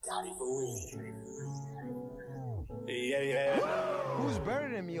Yeah. Who's better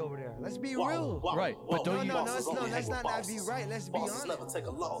than me over there? Let's be real. Right, but don't you? No, let's not be right. Let's be honest. Never take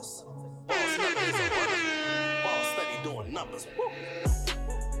a loss. Boss never is a winner. Boss steady doing numbers. Woo.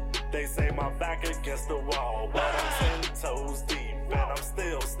 They say my back against the wall, but I'm 10 toes deep, and I'm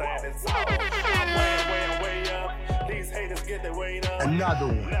still standing tall. I'm way up. These haters get their weight up. Another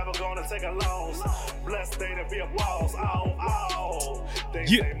one. Never gonna take a loss. Blessed day to be a boss. Oh. They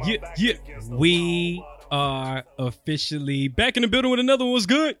say my back against the We wall, are officially back in the building with another one. What's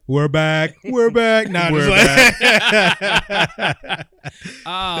good? We're back. Nah, We're back.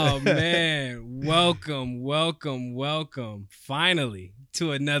 Oh, man. Welcome. Finally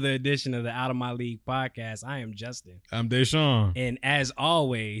to another edition of the Out of My League podcast. I am Justin. I'm Deshaun. And as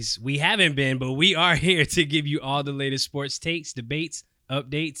always, we haven't been, but we are here to give you all the latest sports takes, debates,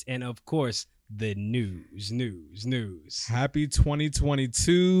 updates, and of course, the news. Happy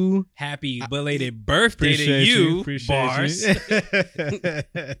 2022. Happy belated birthday to you, Bars.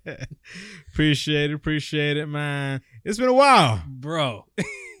 Appreciate it, man. It's been a while. Bro,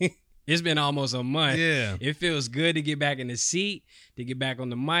 it's been almost a month. Yeah. It feels good to get back in the seat, to get back on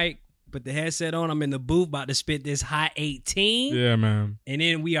the mic, put the headset on. I'm in the booth about to spit this hot 18. Yeah, man. And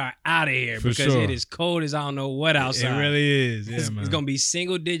then we are out of here For because sure. it is cold as I don't know what outside. It really is. Yeah, It's man. going to be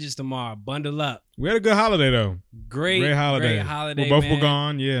single digits tomorrow. Bundle up. We had a good holiday, though. Great holiday. holiday, We both man. were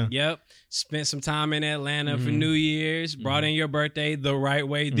gone, yeah. Yep. Spent some time in Atlanta for Mhm. New Year's. Brought in your birthday the right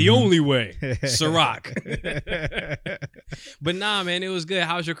way. The only way. Ciroc. But nah, man, it was good.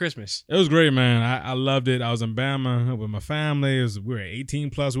 How was your Christmas? It was great, man. I loved it. I was in Bama with my family. We were 18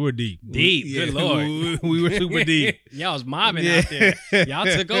 plus. We were deep. Good Lord. We were super deep. Y'all was mobbing out there. Y'all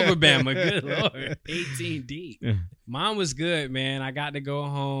took over Bama. Good Lord. 18 deep. Yeah. Mine was good, man. I got to go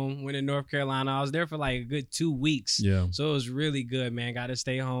home, went to North Carolina. I was there for like a good 2 weeks. Yeah. So it was really good, man. Got to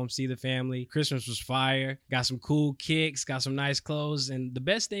stay home, see the family. Christmas was fire. Got some cool kicks, got some nice clothes. And the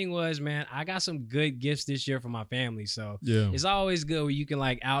best thing was, man, I got some good gifts this year for my family. So Yeah. it's always good when you can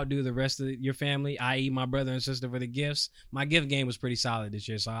like outdo the rest of your family, i.e. my brother and sister for the gifts. My gift game was pretty solid this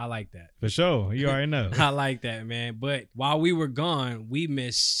year, so I like that. For sure. You already know. I like that, man. But while we were gone, we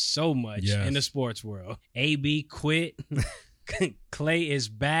missed so much Yes. in the sports world. AB quit. Clay is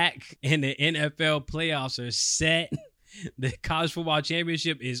back, and the NFL playoffs are set. The college football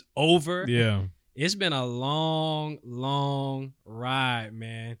championship is over. Yeah. It's been a long ride,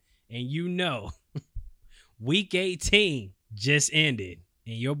 man. And you know, week 18 just ended.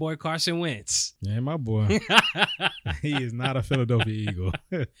 And your boy Carson Wentz. Yeah, my boy. He is not a Philadelphia Eagle.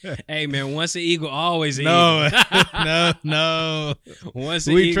 Hey, man, once an Eagle, always an Eagle. No. Once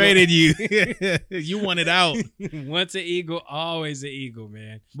an We Eagle, traded you. You wanted out. Once an Eagle, always an Eagle,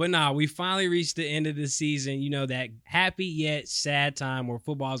 man. But nah, we finally reached the end of the season. You know, that happy yet sad time where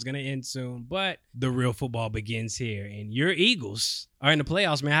football is going to end soon. But the real football begins here. And your Eagles are in the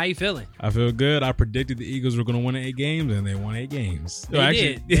playoffs, man. How you feeling? I feel good. I predicted the Eagles were going to win 8 games, and they won 8 games. They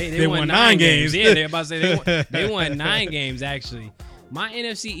did. They won 9 games. Yeah, they're about to say they won 9 games, actually. My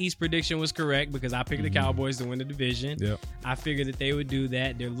NFC East prediction was correct because I picked the Cowboys to win the division. Yep. I figured that they would do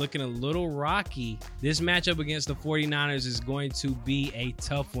that. They're looking a little rocky. This matchup against the 49ers is going to be a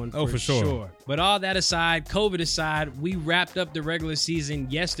tough one for sure. But all that aside, COVID aside, we wrapped up the regular season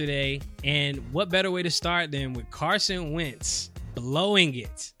yesterday. And what better way to start than with Carson Wentz blowing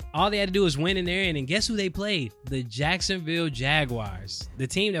it? All they had to do was win in their end, and guess who they played? The Jacksonville Jaguars, the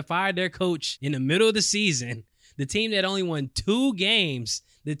team that fired their coach in the middle of the season, the team that only won 2 games,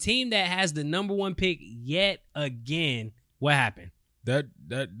 the team that has the number 1 pick yet again. What happened?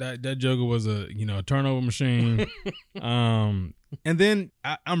 That Joker was a turnover machine. And then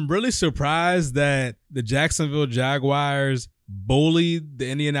I'm really surprised that the Jacksonville Jaguars bullied the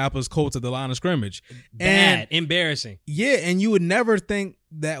Indianapolis Colts at the line of scrimmage. Bad, embarrassing. Yeah, and you would never think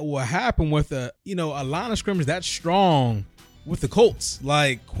that will happen with a line of scrimmage that strong with the Colts.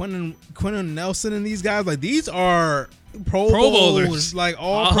 Like Quentin Nelson and these guys, like these are Pro Bowlers, like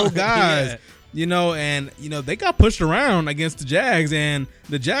all pro guys. Yeah. And they got pushed around against the Jags, and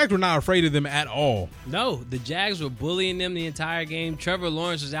the Jags were not afraid of them at all. No, the Jags were bullying them the entire game. Trevor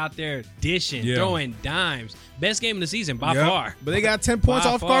Lawrence was out there dishing, Yeah. throwing dimes. Best game of the season by far. But they got 10 points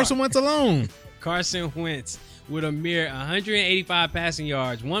By off far. Carson Wentz alone. Carson Wentz with a mere 185 passing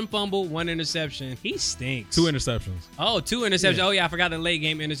yards, 1 fumble, 1 interception. He stinks. 2 interceptions. Oh, 2 interceptions. Yeah. Oh, yeah, I forgot the late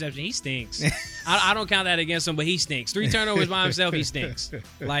game interception. He stinks. I don't count that against him, but he stinks. 3 turnovers by himself, he stinks.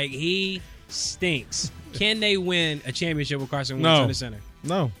 Like, he stinks. Can they win a championship with Carson Wentz No. in the center?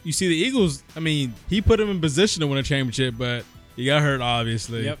 No. You see, the Eagles, I mean, he put them in position to win a championship, but he got hurt,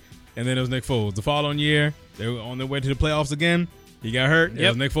 obviously. Yep. And then it was Nick Foles. The following year, they were on their way to the playoffs again. He got hurt. It Yep.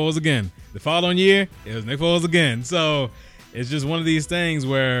 was Nick Foles again. The following year, it was Nick Foles again. So it's just one of these things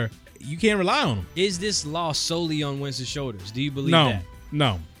where you can't rely on him. Is this loss solely on Wentz's shoulders? Do you believe that?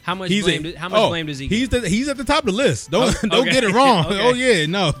 No. How much He's blame? How much blame does he get? He's at the top of the list. Don't Okay. get it wrong. Okay. Oh yeah,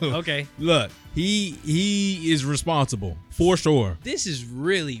 no. Okay. Look, he is responsible for sure. This is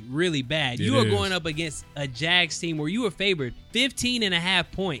really, really bad. It You are is. going up against a Jags team where you were favored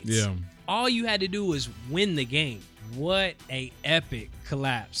 15.5 points. Yeah. All you had to do was win the game. What a epic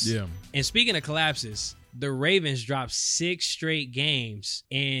collapse. Yeah. And speaking of collapses, the Ravens dropped 6 straight games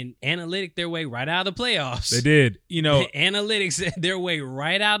and analytic their way right out of the playoffs. They did. You know, Analytics their way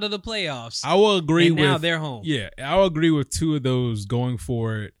right out of the playoffs. I will agree and with. now they're home. Yeah, I'll agree with 2 of those going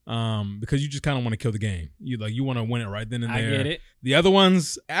for it. Because you just kind of want to kill the game. You want to win it right then and I there. get it. The other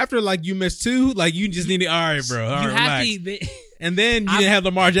ones, after you missed 2, you just need to. All right, bro. All right, You have relax. to even. And then you didn't have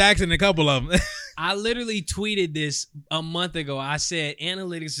Lamar Jackson in a couple of them. I literally tweeted this a month ago. I said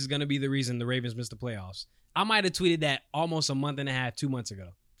analytics is going to be the reason the Ravens missed the playoffs. I might have tweeted that almost a month and a half, 2 months ago.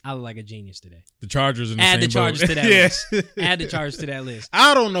 I look like a genius today. The Chargers in the Add same the Chargers boat. to that list. Add the Chargers to that list.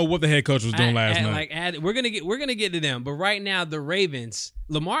 I don't know what the head coach was doing last night. We're gonna get to them, but right now the Ravens.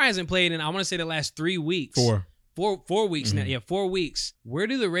 Lamar hasn't played in I want to say the last 3 weeks. 4 weeks now. Yeah, 4 weeks. Where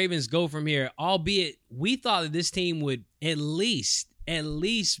do the Ravens go from here? Albeit we thought that this team would at least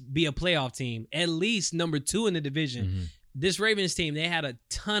be a playoff team, at least number 2 in the division. This Ravens team, they had a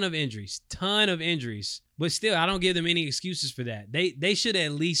ton of injuries, but still, I don't give them any excuses for that. They should have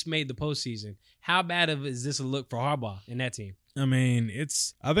at least made the postseason. How bad is this a look for Harbaugh and that team? I mean,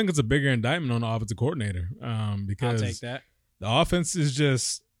 I think it's a bigger indictment on the offensive coordinator because I'll take that. the offense is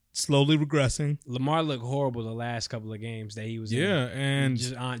just slowly regressing. Lamar looked horrible the last couple of games that he was in. Yeah, and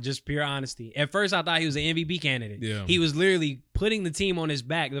Just pure honesty. At first, I thought he was an MVP candidate. Yeah. He was literally putting the team on his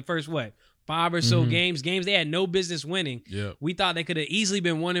back the first, 5 or so games they had no business winning. Yeah. We thought they could have easily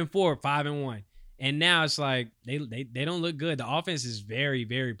been 1-4, 5-1. And now it's like they don't look good. The offense is very,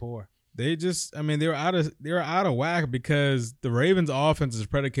 very poor. They just, they're out of whack because the Ravens' offense is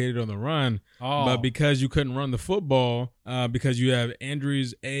predicated on the run, but because you couldn't run the football, because you have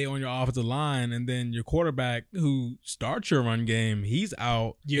injuries on your offensive line, and then your quarterback who starts your run game, he's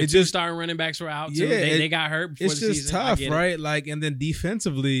out. Your 2 starting running backs were out too. Yeah, They got hurt before the season. It's just tough, right? And then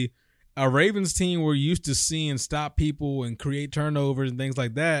defensively, a Ravens team we're used to seeing stop people and create turnovers and things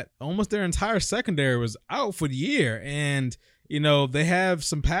like that. Almost their entire secondary was out for the year, and they have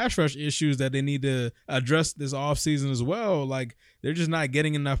some pass rush issues that they need to address this offseason as well. They're just not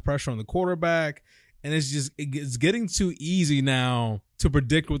getting enough pressure on the quarterback, and it's getting too easy now to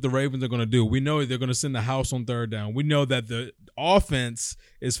predict what the Ravens are going to do. We know they're going to send the house on third down. We know that the offense,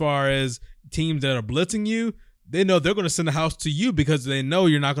 as far as teams that are blitzing you, they know they're going to send the house to you because they know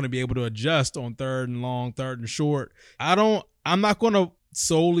you're not going to be able to adjust on third and long, third and short. I'm not going to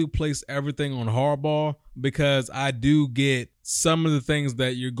solely place everything on Harbaugh because I do get some of the things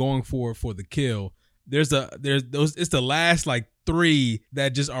that you're going for the kill. It's the last 3 that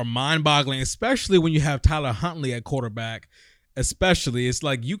just are mind-boggling, especially when you have Tyler Huntley at quarterback. Especially, it's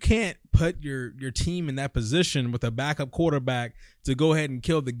you can't put your team in that position with a backup quarterback to go ahead and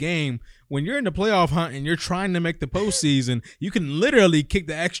kill the game. When you're in the playoff hunt and you're trying to make the postseason, you can literally kick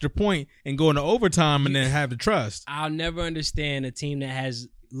the extra point and go into overtime and then have the trust. I'll never understand a team that has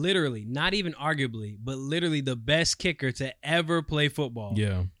literally, not even arguably, but literally the best kicker to ever play football.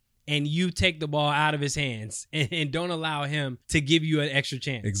 Yeah. And you take the ball out of his hands and don't allow him to give you an extra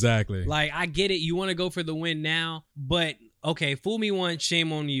chance. Exactly. I get it. You want to go for the win now, but okay, fool me once,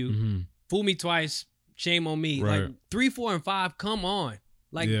 shame on you. Mm-hmm. Fool me twice, shame on me. Right. 3, 4, and 5, come on.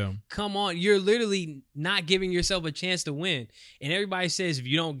 Yeah. Come on. You're literally not giving yourself a chance to win. And everybody says if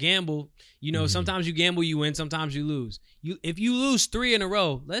you don't gamble, sometimes you gamble, you win, sometimes you lose. If you lose 3 in a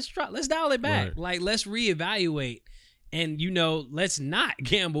row, let's dial it back. Right. Let's reevaluate. And, let's not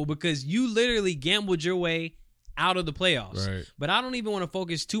gamble because you literally gambled your way out of the playoffs. Right. But I don't even want to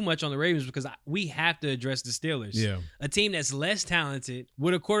focus too much on the Ravens because we have to address the Steelers. Yeah. A team that's less talented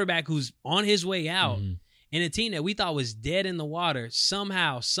with a quarterback who's on his way out and a team that we thought was dead in the water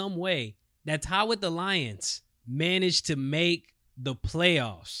somehow, some way, that tied with the Lions managed to make the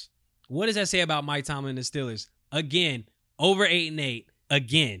playoffs. What does that say about Mike Tomlin and the Steelers? Again, over 8-8.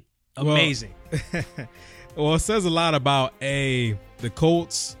 Again. Amazing. Well, it says a lot about the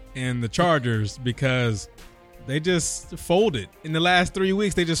Colts and the Chargers because they just folded in the last 3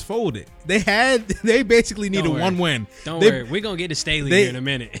 weeks. They just folded. They basically needed one win. Don't worry, we're gonna get to Staley here in a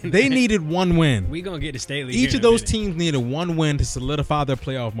minute. They needed one win. We're gonna get to Staley. Each of those teams needed one win to solidify their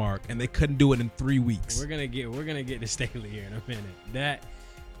playoff mark, and they couldn't do it in 3 weeks. We're gonna get to Staley here in a minute.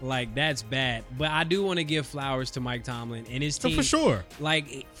 Like, that's bad. But I do want to give flowers to Mike Tomlin and his team. For sure.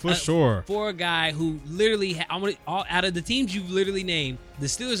 Like, For sure. For a guy who literally, out of the teams you've literally named, the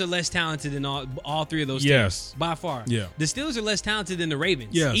Steelers are less talented than all three of those teams. By far. Yeah. The Steelers are less talented than the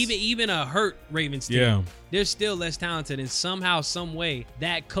Ravens. Yes. Even a hurt Ravens team. Yeah. They're still less talented. And somehow, some way,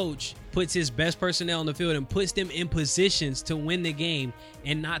 that coach puts his best personnel on the field and puts them in positions to win the game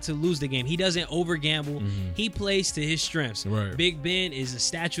and not to lose the game. He doesn't over gamble. He plays to his strengths. Right. Big Ben is a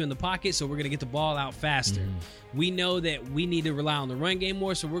statue in the pocket, so we're going to get the ball out faster. We know that we need to rely on the run game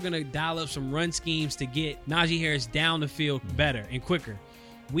more, so we're going to dial up some run schemes to get Najee Harris down the field better and quicker.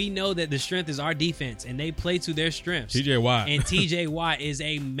 We know that the strength is our defense, and they play to their strengths. TJ Watt. And TJ Watt is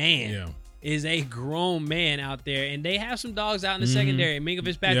a man. Yeah. Is a grown man out there, and they have some dogs out in the secondary. Minka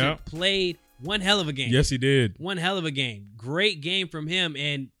Fitzpatrick played one hell of a game. Yes, he did. One hell of a game. Great game from him,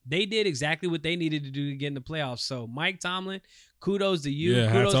 and they did exactly what they needed to do to get in the playoffs. So, Mike Tomlin, kudos to you. Yeah,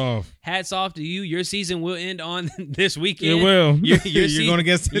 hats off. Hats off to you. Your season will end on this weekend. It will. You're going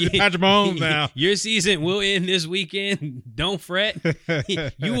against Patrick Mahomes now. Your season will end this weekend. Don't fret.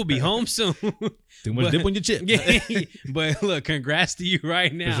 You will be home soon. Too much dip on your chip. But look, congrats to you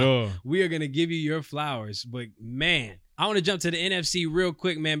right now. For sure. We are going to give you your flowers. But, man, I want to jump to the NFC real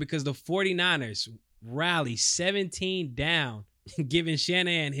quick, man, because the 49ers rally 17 down, giving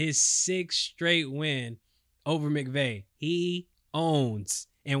Shanahan his 6th straight win over McVay. He owns.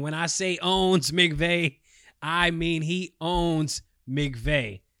 And when I say owns McVay, I mean he owns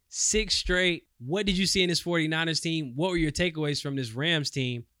McVay. 6 straight. What did you see in this 49ers team? What were your takeaways from this Rams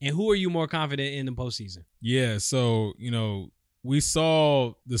team? And who are you more confident in the postseason? Yeah, so, we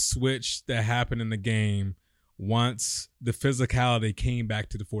saw the switch that happened in the game once the physicality came back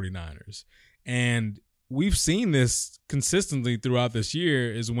to the 49ers. And we've seen this consistently throughout this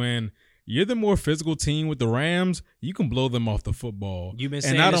year is when you're the more physical team with the Rams, you can blow them off the football. You've been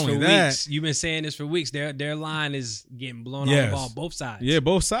saying this for weeks. You've been saying this for weeks. Their line is getting blown off the ball, both sides. Yeah,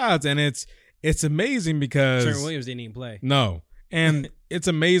 both sides. And it's amazing because Trent Williams didn't even play. No. And it's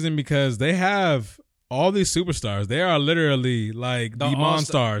amazing because they have all these superstars. They are literally like the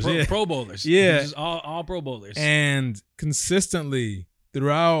monstars. Pro bowlers. Yeah. Just all Pro bowlers. And consistently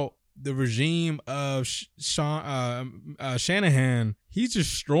throughout the regime of Shanahan, he's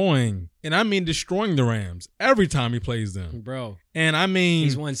destroying, and I mean destroying the Rams every time he plays them. Bro. And I mean,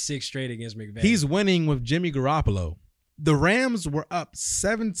 he's won 6 straight against McVay. He's winning with Jimmy Garoppolo. The Rams were up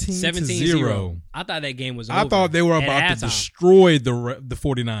 17-0. I thought that game was over. I thought they were about to destroy the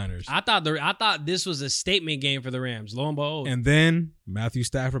 49ers. I thought this was a statement game for the Rams. Lo and behold. And then Matthew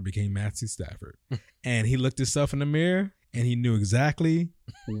Stafford became Matthew Stafford. And he looked himself in the mirror and he knew exactly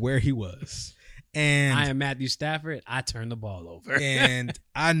where he was. And I am Matthew Stafford. I turned the ball over. And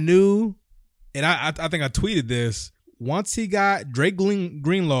I knew, and I think I tweeted this, once he got Drake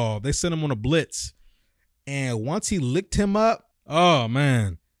Greenlaw, they sent him on a blitz. And once he licked him up, oh,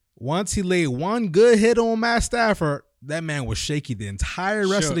 man. Once he laid one good hit on Matt Stafford, that man was shaky the entire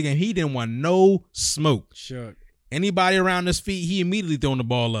rest of the game. He didn't want no smoke. Sure. Anybody around his feet, he immediately throwing the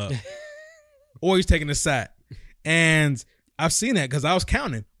ball up. Or he's taking a sack. And I've seen that because I was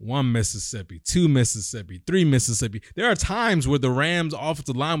counting 1 Mississippi, 2 Mississippi, 3 Mississippi. There are times where the Rams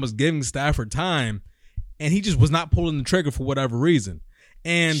offensive line was giving Stafford time and he just was not pulling the trigger for whatever reason.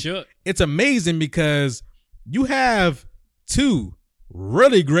 And it's amazing because you have 2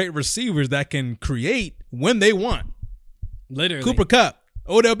 really great receivers that can create when they want. Literally. Cooper Kupp,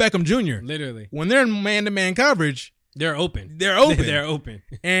 Odell Beckham Jr. Literally. When they're in man-to-man coverage, they're open. They're open. They're open.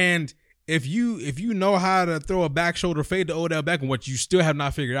 And if you know how to throw a back shoulder fade to Odell Beckham, what you still have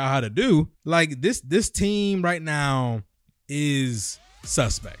not figured out how to do, like this team right now is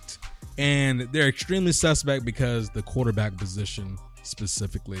suspect. And they're extremely suspect because the quarterback position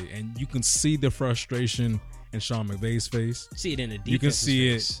specifically. And you can see the frustration in Sean McVay's face. See it in the defense's You can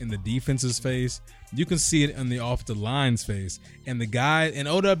see face. it in the defense's face. You can see it in the offensive line's face. And the guy, and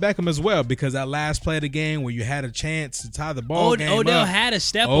Odell Beckham as well, because that last play of the game where you had a chance to tie the ball game Odell up, had a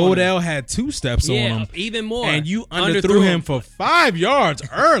step on him. Odell had 2 steps on him. Even more. And you underthrew him for 5 yards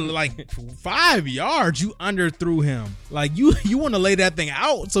early. Like 5 yards, you underthrew him. Like you want to lay that thing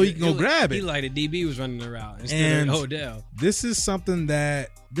out so he can go grab it. He like the DB was running the route instead of Odell. This is something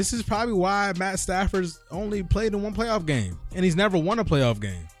this is probably why Matt Stafford's only played in 1 playoff game. And he's never won a playoff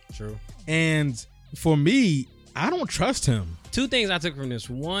game. True. And for me, I don't trust him. Two things I took from this.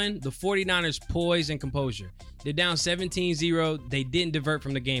 One, the 49ers poise and composure. They're down 17-0. They didn't divert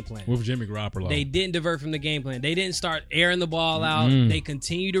from the game plan. With Jimmy Garoppolo. They didn't divert from the game plan. They didn't start airing the ball out. They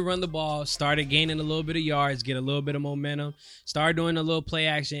continued to run the ball, started gaining a little bit of yards, get a little bit of momentum, started doing a little play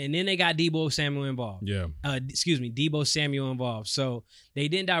action, and then they got Deebo Samuel involved. Yeah. Deebo Samuel involved. So they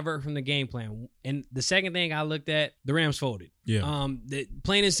didn't divert from the game plan. And the second thing I looked at, the Rams folded. Yeah.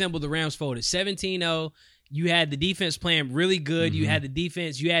 Plain and simple, the Rams folded. 17-0. You had the defense playing really good. You had the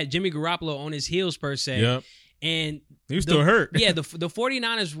defense. You had Jimmy Garoppolo on his heels, per se. Yep. And he was still hurt. Yeah, the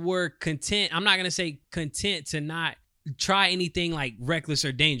 49ers were content. I'm not going to say content to not try anything like reckless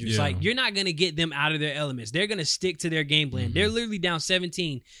or dangerous. Yeah. Like, you're not going to get them out of their elements. They're going to stick to their game plan. They're literally down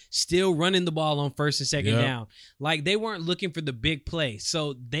 17, still running the ball on first and second down. Like, they weren't looking for the big play.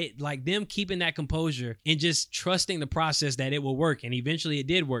 So they like them keeping that composure and just trusting the process that it will work. And eventually it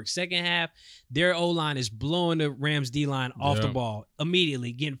did work. Second half, their O-line is blowing the Rams D-line off the ball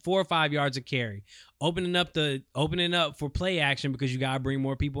immediately, getting 4 or 5 yards of carry. Opening up for play action because you got to bring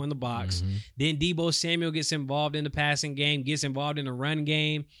more people in the box. Then Deebo Samuel gets involved in the passing game, gets involved in the run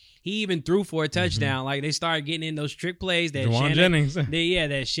game. He even threw for a touchdown. Like, they started getting in those trick plays that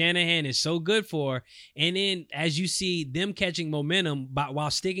that Shanahan is so good for. And then as you see them catching momentum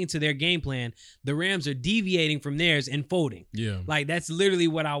while sticking to their game plan, the Rams are deviating from theirs and folding. Yeah. Like, that's literally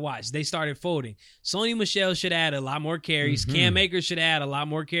what I watched. They started folding. Sony Michel should add a lot more carries. Cam Akers should add a lot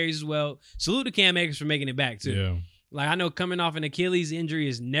more carries as well. Salute to Cam Akers for making it back too. Yeah. Like, I know coming off an Achilles injury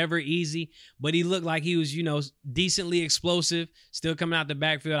is never easy, but he looked like he was, decently explosive, still coming out the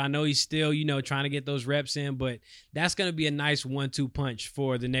backfield. I know he's still, trying to get those reps in, but that's going to be a nice 1-2 punch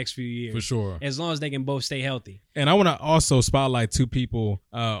for the next few years. For sure. As long as they can both stay healthy. And I want to also spotlight two people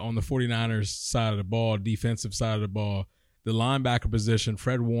on the 49ers side of the ball, defensive side of the ball. The linebacker position,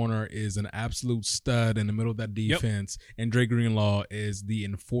 Fred Warner is an absolute stud in the middle of that defense. And Dre Greenlaw is the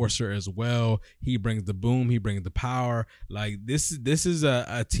enforcer as well. He brings the boom. He brings the power. Like, this is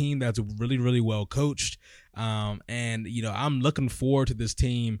a team that's really, really well coached. And, I'm looking forward to this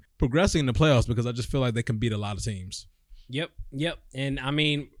team progressing in the playoffs because I just feel like they can beat a lot of teams. Yep. And, I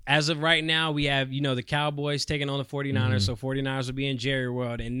mean, as of right now, we have, the Cowboys taking on the 49ers. So 49ers will be in Jerry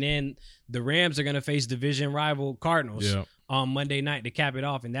World. And then the Rams are going to face division rival Cardinals on Monday night to cap it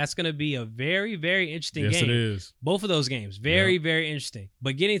off. And that's going to be a very, very interesting game. Yes, it is. Both of those games. Very, very interesting.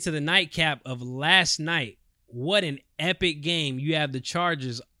 But getting to the nightcap of last night, what an epic game. You have the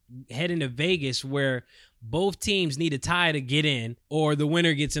Chargers heading to Vegas where both teams need a tie to get in or the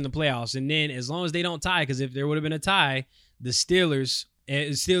winner gets in the playoffs. And then as long as they don't tie, because if there would have been a tie, the Steelers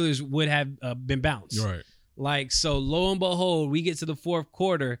would have been bounced. Right. Like, so lo and behold, we get to the fourth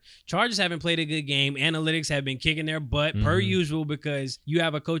quarter. Chargers haven't played a good game. Analytics have been kicking their butt per usual because you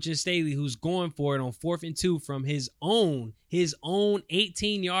have a coach in Staley who's going for it on 4th and 2 from his own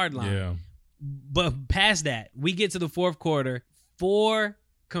 18-yard line. Yeah. But past that, we get to the fourth quarter, 4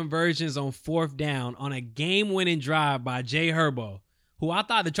 conversions on 4th down on a game-winning drive by Jay Herbo, who I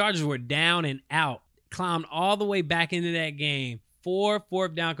thought the Chargers were down and out, climbed all the way back into that game. 4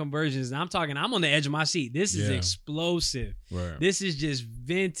 4th down conversions. And I'm on the edge of my seat. This is explosive. Right. This is just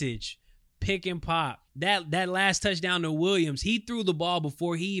vintage pick and pop. That last touchdown to Williams, he threw the ball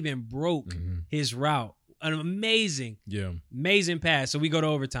before he even broke his route. An amazing pass. So we go to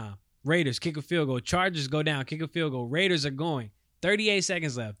overtime. Raiders kick a field goal. Chargers go down, kick a field goal. Raiders are going. 38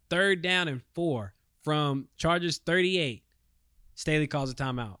 seconds left. 3rd down and 4 from Chargers 38. Staley calls a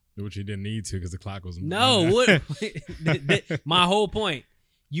timeout. Which he didn't need to because the clock was my whole point.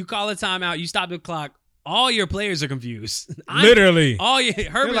 You call a timeout, you stop the clock, all your players are confused. Literally.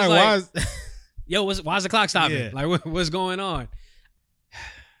 Herbert's like why's the clock stopping? Yeah. Like, what's going on?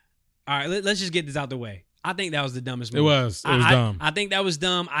 All right, let's just get this out the way. I think that was the dumbest move. It was dumb. I think that was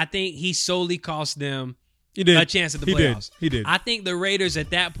dumb. I think he solely cost them a chance at the playoffs. He did. I think the Raiders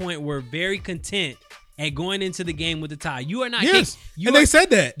at that point were very content at going into the game with the tie. You are not they said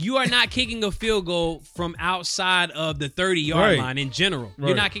that. You are not kicking a field goal from outside of the 30-yard line in general. Right.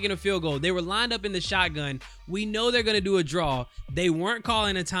 You're not kicking a field goal. They were lined up in the shotgun. We know they're going to do a draw. They weren't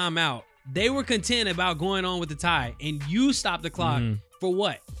calling a timeout. They were content about going on with the tie, and you stopped the clock for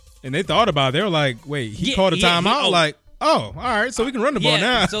what? And they thought about it. They were like, wait, he called a timeout? All right, so we can run the ball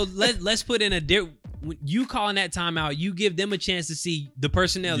now. So let's put in a you calling that timeout, you give them a chance to see the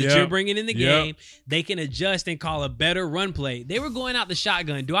personnel that you're bringing in the game. They can adjust and call a better run play. They were going out the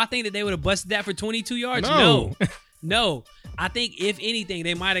shotgun. Do I think that they would have busted that for 22 yards? No. I think if anything,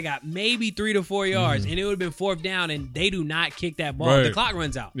 they might have got maybe 3 to 4 yards, and it would have been 4th down, and they do not kick that ball. Right. The clock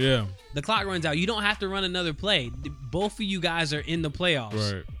runs out. Yeah. The clock runs out. You don't have to run another play. Both of you guys are in the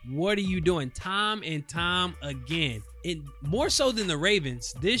playoffs. Right. What are you doing? Time and time again. And more so than the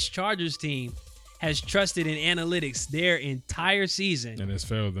Ravens, this Chargers team has trusted in analytics their entire season. And it's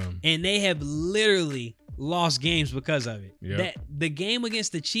failed them. And they have literally lost games because of it. Yep. That the game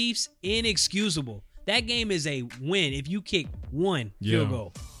against the Chiefs, inexcusable. That game is a win if you kick one field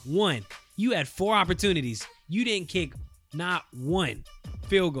goal. One. You had 4 opportunities. You didn't kick not one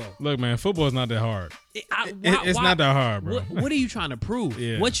field goal. Look, man, football is not that hard. It's Why- not that hard, bro. What are you trying to prove?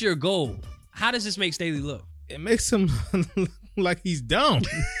 Yeah. What's your goal? How does this make Staley look? It makes him look like he's dumb.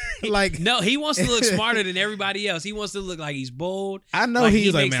 Like, No, he wants to look smarter than everybody else. He wants to look like he's bold. I know like he's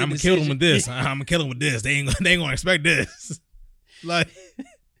he like, makes man, the I'm gonna kill him decision. with this. I'm gonna kill him with this. They ain't gonna expect this. Like,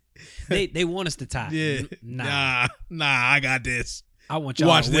 They want us to tie. yeah, Nah. nah, I got this. I want y'all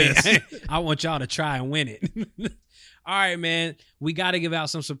Watch to win. this. I want y'all to try and win it. All right, man. We got to give out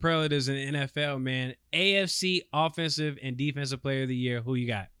some superlatives in the NFL, man. AFC Offensive and Defensive Player of the Year. Who you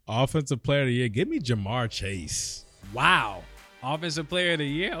got? Offensive player of the year, give me Jamar Chase. Wow. Offensive Player of the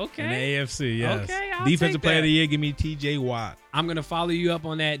Year. Okay. In the AFC, yes. Okay, I'll Defensive take player that. of the year, give me TJ Watt. I'm going to follow you up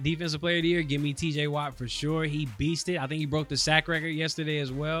on that Defensive Player of the Year. Give me TJ Watt for sure. He beasted. I think he broke the sack record yesterday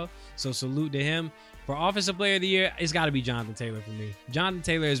as well. So salute to him. For Offensive Player of the Year, it's got to be Jonathan Taylor for me. Jonathan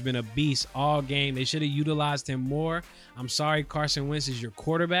Taylor has been a beast all game. They should have utilized him more. I'm sorry Carson Wentz is your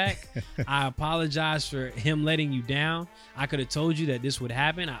quarterback. I apologize for him letting you down. I could have told you that this would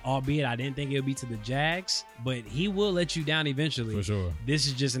happen, albeit I didn't think it would be to the Jags. But he will let you down eventually. For sure. This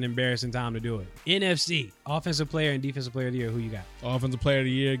is just an embarrassing time to do it. NFC, Offensive Player and Defensive Player of the Year. Who you got? Offensive player of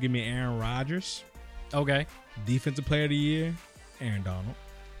the year, give me Aaron Rodgers. Okay. Defensive player of the year, Aaron Donald.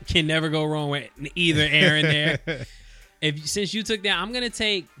 Can never go wrong with either Aaron there. Since you took that, I'm gonna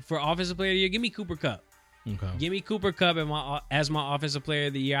take for Offensive Player of the Year. Give me Cooper Kupp. Okay. Give me Cooper Kupp as my Offensive Player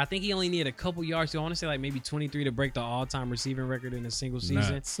of the Year. I think he only needed a couple yards. So I want to say like maybe 23 to break the all-time receiving record in a single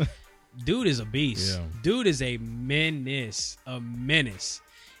season. Nuts. Dude is a beast. Yeah. Dude is a menace.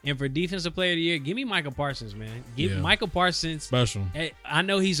 And for Defensive Player of the Year, give me Michael Parsons, man. Give Yeah. Michael Parsons. Special. I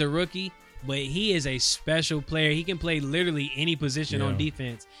know he's a rookie, but he is a special player. He can play literally any position on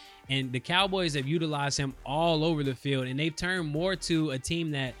defense. And the Cowboys have utilized him all over the field, and they've turned more to a team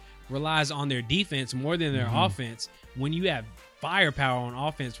that relies on their defense more than their offense. When you have firepower on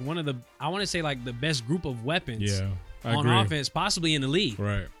offense, I want to say like the best group of weapons Yeah. I on agree. offense, possibly in the league.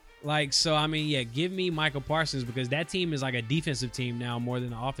 Right. Like, so, I mean, yeah, give me Michael Parsons because that team is like a defensive team now more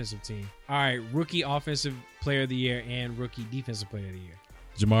than an offensive team. All right, Rookie Offensive Player of the Year and Rookie Defensive Player of the Year.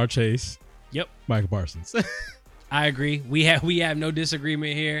 Jamar Chase. Yep. Michael Parsons. I agree. We have no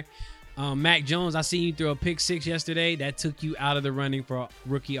disagreement here. Mac Jones, I seen you throw a pick 6 yesterday. That took you out of the running for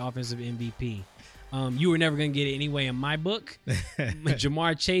Rookie Offensive MVP. You were never going to get it anyway in my book.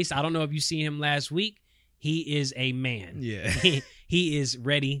 Jamar Chase, I don't know if you seen him last week. He is a man. Yeah. He is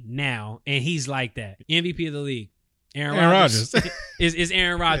ready now, and he's like that. MVP of the league. Aaron Rodgers. is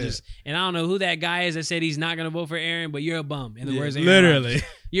Aaron Rodgers. Yeah. And I don't know who that guy is that said he's not going to vote for Aaron, but you're a bum in the words of Aaron literally. Rodgers.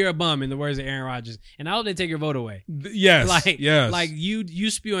 You're a bum in the words of Aaron Rodgers. And I hope they take your vote away. Yes. Yes. Like you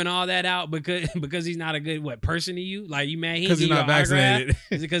spewing all that out because he's not a good person to you. Like you mad he because he's not vaccinated.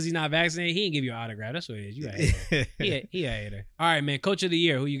 Is it because he's not vaccinated? He didn't give you an autograph. That's what it is. You a hater. he a hater. All right, man. Coach of the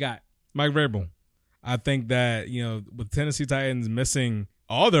year, who you got? Mike Vrabel. I think that, with Tennessee Titans missing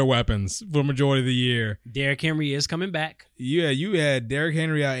all their weapons for the majority of the year. Derrick Henry is coming back. Yeah, you had Derrick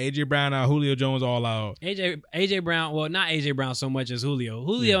Henry out, A.J. Brown out, Julio Jones all out. AJ Brown, well, not AJ Brown so much as Julio.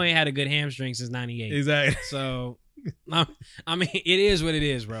 Julio ain't had a good hamstring since 98. Exactly. So, I mean, it is what it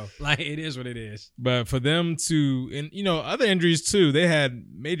is, bro. Like, it is what it is. But for them to, and other injuries too, they had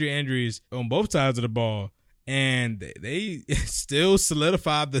major injuries on both sides of the ball, and they still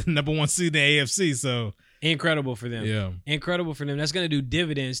solidified the number 1 seed in the AFC. So incredible for them. Yeah. Incredible for them. That's going to do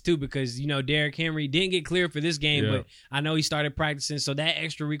dividends too because, Derrick Henry didn't get cleared for this game, but I know he started practicing. So that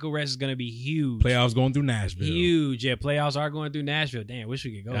extra Rico rest is going to be huge. Playoffs going through Nashville. Huge. Yeah, playoffs are going through Nashville. Damn, wish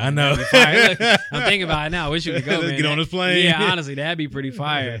we could go. I know. Look, I'm thinking about it now. Wish we could go, man. Get on this plane. Yeah, honestly, that'd be pretty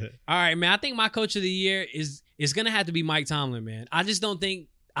fire. All right, man. I think my coach of the year is going to have to be Mike Tomlin, man. I don't think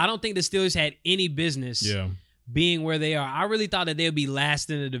the Steelers had any business being where they are. I really thought that they would be last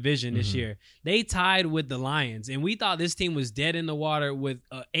in the division this year. They tied with the Lions, and we thought this team was dead in the water with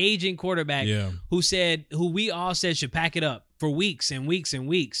an aging quarterback who we all said should pack it up for weeks and weeks and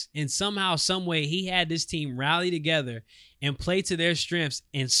weeks. And somehow, some way, he had this team rally together and play to their strengths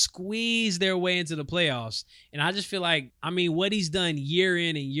and squeeze their way into the playoffs. And I just feel like, what he's done year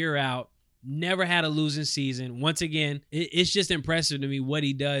in and year out never had a losing season. Once again, it's just impressive to me what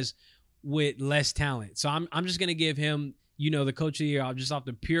he does with less talent. So I'm just gonna give him, the coach of the year, just off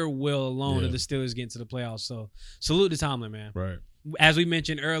the pure will alone of the Steelers getting to the playoffs. So salute to Tomlin, man. Right. As we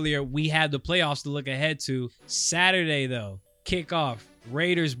mentioned earlier, we have the playoffs to look ahead to. Saturday, though, kickoff,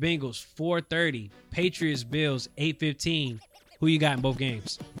 Raiders, Bengals, 4:30. Patriots, Bills, 8:15. Who you got in both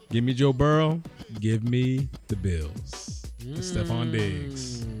games? Give me Joe Burrow. Give me the Bills. Stephon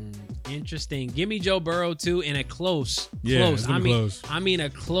Diggs. Interesting. Give me Joe Burrow, too, in a close. It's gonna be close. I mean, a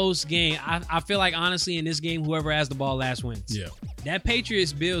close game. I feel like, honestly, in this game, whoever has the ball last wins. Yeah. That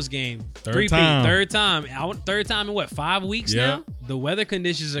Patriots-Bills game, Third time in what, 5 weeks now? The weather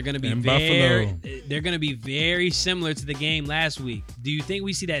conditions are going to be they're going to be very similar to the game last week. Do you think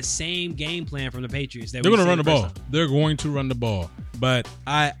we see that same game plan from the Patriots? They're going to run the ball. They're going to run the ball. But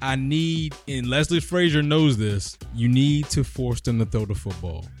I need, and Leslie Frazier knows this, you need to force them to throw the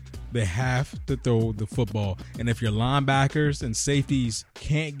football. They have to throw the football. And if your linebackers and safeties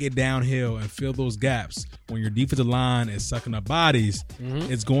can't get downhill and fill those gaps when your defensive line is sucking up bodies,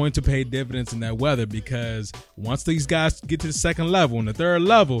 it's going to pay dividends in that weather, because once these guys get to the second level and the third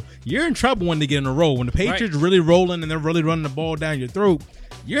level, you're in trouble when they get in a row. When the Patriots are really rolling and they're really running the ball down your throat,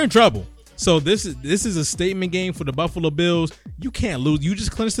 you're in trouble. So this is a statement game for the Buffalo Bills. You can't lose. You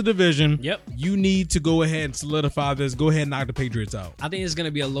just clinched the division. Yep. You need to go ahead and solidify this. Go ahead and knock the Patriots out. I think it's going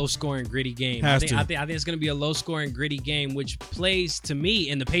to be a low-scoring, gritty game. I think it's going to be a low-scoring, gritty game, which plays to me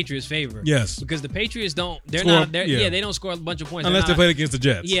in the Patriots' favor. Yes. Because the Patriots they don't score a bunch of points unless they played against the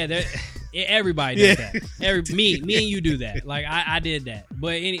Jets. Yeah, everybody does that. Me and you do that. Like I did that.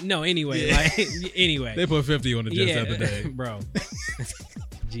 But anyway. They put 50 on the Jets the other day, bro.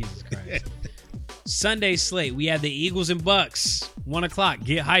 Jesus Christ. Sunday slate, we have the Eagles and Bucks, 1 o'clock.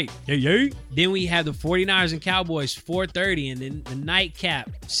 Get hype. Yay. Then we have the 49ers and Cowboys, 4:30. And then the nightcap,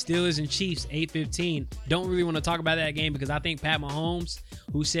 Steelers and Chiefs, 8:15. Don't really want to talk about that game because I think Pat Mahomes,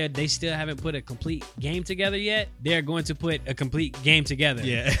 who said they still haven't put a complete game together yet, they're going to put a complete game together.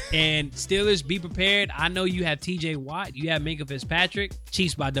 Yeah. And Steelers, be prepared. I know you have TJ Watt. You have Minkah Fitzpatrick.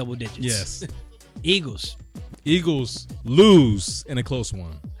 Chiefs by double digits. Yes. Eagles lose in a close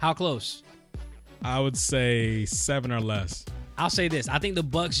one. How close? I would say 7 or less. I'll say this. I think the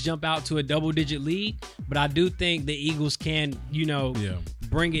Bucks jump out to a double-digit lead, but I do think the Eagles can,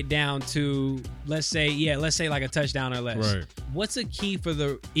 bring it down to, let's say like a touchdown or less. Right. What's a key for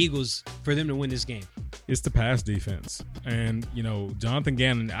the Eagles for them to win this game? It's the pass defense. And, Jonathan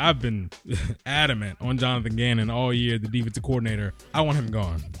Gannon, I've been adamant on Jonathan Gannon all year, the defensive coordinator. I want him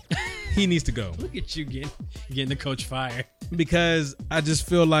gone. He needs to go. Look at you getting the coach fired. Because I just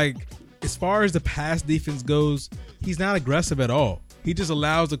feel like, as far as the pass defense goes, he's not aggressive at all. He just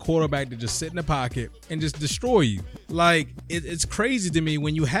allows the quarterback to just sit in the pocket and just destroy you. Like, it's crazy to me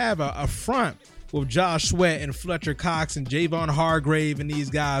when you have a front with Josh Sweat and Fletcher Cox and Javon Hargrave and these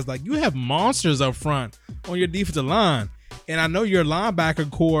guys. Like, you have monsters up front on your defensive line. And I know your linebacker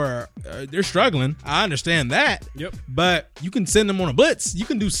core, they're struggling. I understand that. Yep. But you can send them on a blitz. You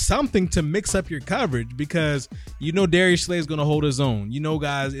can do something to mix up your coverage, because Darius Slay is going to hold his own.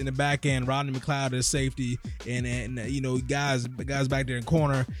 Guys in the back end, Rodney McLeod is safety, and guys back there in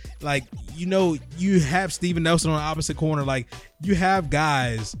corner. Like, you have Steven Nelson on the opposite corner. Like, you have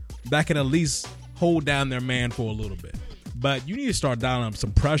guys that can at least hold down their man for a little bit. But you need to start dialing up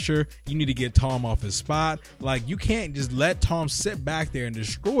some pressure. You need to get Tom off his spot. Like, you can't just let Tom sit back there and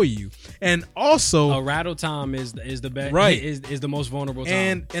destroy you. And also, a rattle Tom is the best. Right. Is the most vulnerable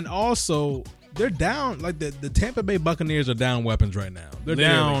Tom. And also, they're down. Like, the Tampa Bay Buccaneers are down weapons right now. They're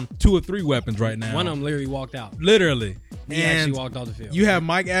down 2 or 3 weapons right now. One of them literally walked out. Literally. He actually walked off the field. You have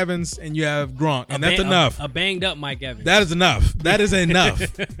Mike Evans and you have Gronk, and that's enough. A banged up Mike Evans. That is enough. That is enough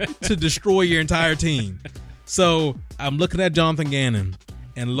to destroy your entire team. So I'm looking at Jonathan Gannon,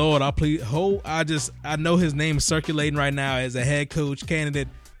 and Lord, I know his name is circulating right now as a head coach candidate.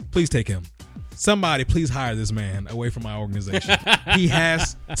 Please take him. Somebody, please hire this man away from my organization. He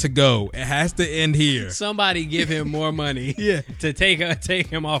has to go. It has to end here. Somebody give him more money. To take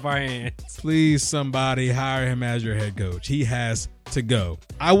him off our hands. Please, somebody hire him as your head coach. He has to go.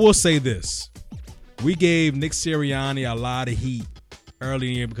 I will say this: we gave Nick Sirianni a lot of heat early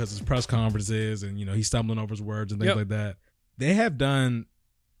in the year because of his press conferences and, he's stumbling over his words and things like that. They have done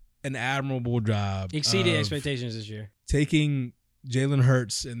an admirable job. Exceeded expectations this year. Taking Jalen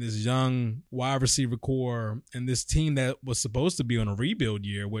Hurts and this young wide receiver core and this team that was supposed to be on a rebuild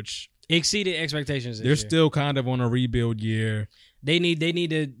year, which exceeded expectations this year. They're still kind of on a rebuild year. They need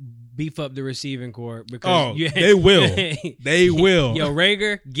to beef up the receiving corps because they will. They will. Yo,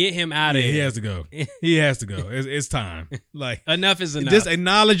 Rager, get him out of here. He has to go. He has to go. It's time. Like enough is enough. Just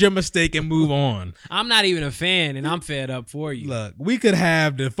acknowledge your mistake and move on. I'm not even a fan, and I'm fed up for you. Look, we could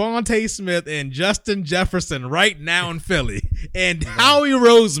have Devontae Smith and Justin Jefferson right now in Philly, and Howie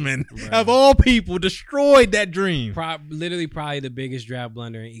Roseman, of all people, destroyed that dream. Literally, probably the biggest draft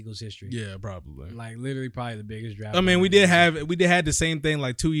blunder in Eagles history. Yeah, probably. Like literally, probably the biggest draft. I mean, we did have the same thing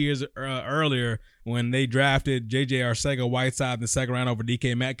like 2 years earlier when they drafted J.J. Arcega-Whiteside in the second round over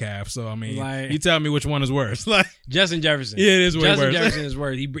DK Metcalf. So I mean, you tell me which one is worse. Like Justin Jefferson. Yeah, it is way worse. Justin Jefferson is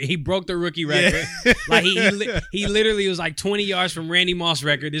worse. He broke the rookie record. Yeah. Like he literally was like 20 yards from Randy Moss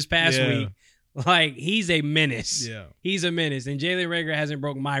record this past week. Like he's a menace. Yeah, he's a menace, and Jalen Reagor hasn't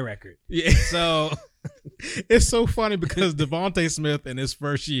broke my record. Yeah, so. It's so funny because Devontae Smith in his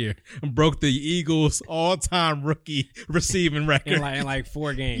first year broke the Eagles' all-time rookie receiving record in like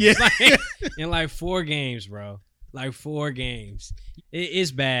 4 games. Yeah. In like 4 games, bro. Like 4 games.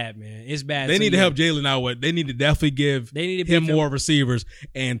 It's bad, man. It's bad. They need to help Jalen out with. They need to definitely give him more receivers.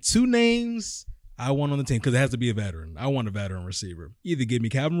 And 2 names I want on the team because it has to be a veteran. I want a veteran receiver. Either give me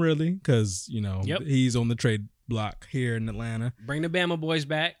Calvin Ridley because he's on the trade block here in Atlanta. Bring the Bama boys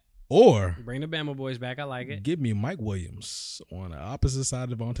back. Or bring the Bama boys back. I like it. Give me Mike Williams on the opposite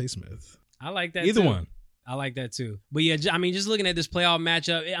side of Devontae Smith. I like that. Either one. I like that too. But yeah, I mean, just looking at this playoff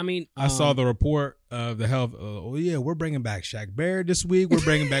matchup, I mean, I saw the report of the health. We're bringing back Shaq Barrett this week. We're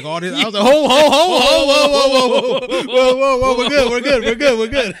bringing back all this. I was like, whoa, we're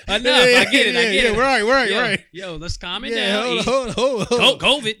good. Enough. I get it. We're right. Yo, let's calm it down. Hold.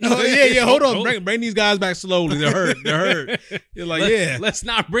 COVID. Hold on. Bring these guys back slowly. They're hurt. You're like, let's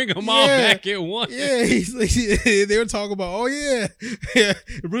not bring them all back at once. Yeah, they were talking about,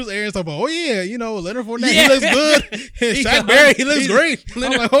 Bruce Arians talking about, Leonard Fournette, he looks good. Shaq Barrett, he looks great.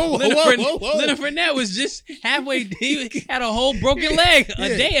 I'm like, whoa. Leonard Fournette was just halfway. He had a whole broken leg a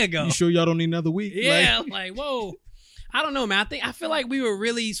day ago. You sure y'all don't need another week? Yeah, like whoa. I don't know, man. I feel like we were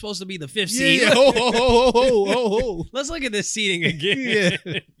really supposed to be the 5th seed. Yeah. Let's look at this seeding again.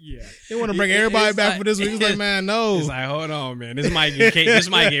 Yeah. They want to bring everybody back for this week. It's like, man, no. It's like, hold on, man. This might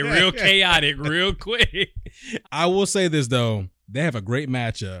get real chaotic real quick. I will say this though, they have a great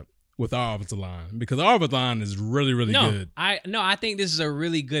matchup with our offensive line because our offensive line is really, really good. I think this is a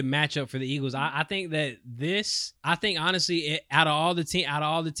really good matchup for the Eagles. I think honestly, out of all the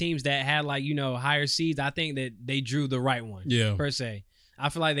teams that had higher seeds, I think that they drew the right one. Yeah, per se. I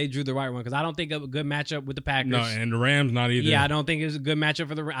feel like they drew the right one because I don't think of a good matchup with the Packers. No, and the Rams not either. Yeah, I don't think it's a good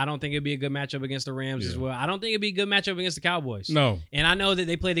matchup for I don't think it'd be a good matchup against the Rams as well. I don't think it'd be a good matchup against the Cowboys. No. And I know that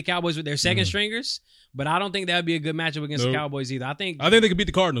they play the Cowboys with their second stringers, but I don't think that would be a good matchup against the Cowboys either. I think they could beat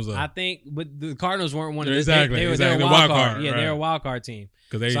the Cardinals though. But the Cardinals weren't one of the exactly. They were a wild card. Yeah, they're a wild card team.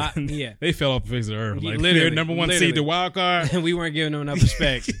 Because they fell off the face of the earth. Like they're number 1 seed, the wild card. And we weren't giving them enough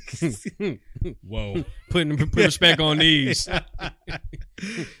respect. Whoa. Put respect on these.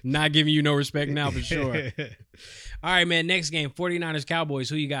 Not giving you no respect now for sure. All right, man. Next game, 49ers Cowboys.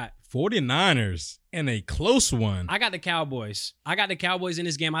 Who you got? 49ers and a close one. I got the Cowboys. In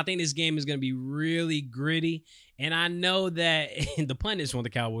this game. I think this game is going to be really gritty. And I know that the pundits want the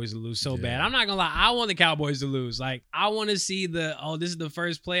Cowboys to lose so bad. I'm not going to lie. I want the Cowboys to lose. Like, I want to see this is the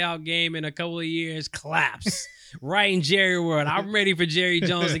first playoff game in a couple of years collapse. Right in Jerry World. I'm ready for Jerry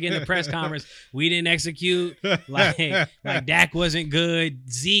Jones to get in the press conference. We didn't execute. Like Dak wasn't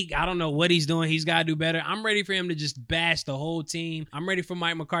good. Zeke, I don't know what he's doing. He's got to do better. I'm ready for him to just bash the whole team. I'm ready for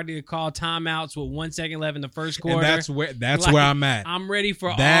Mike McCarthy to call timeouts with 1 second left in the first quarter. And that's where I'm at. I'm ready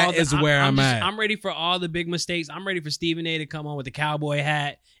for I'm at. I'm ready for all the big mistakes. I'm ready for Stephen A to come on with the cowboy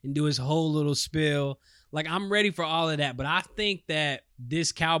hat and do his whole little spill. Like, I'm ready for all of that. But I think that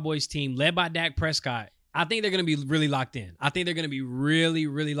this Cowboys team, led by Dak Prescott, I think they're going to be really locked in. I think they're going to be really,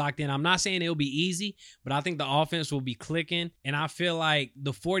 really locked in. I'm not saying it'll be easy, but I think the offense will be clicking. And I feel like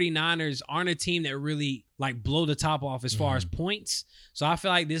the 49ers aren't a team that really blow the top off as far as points. So I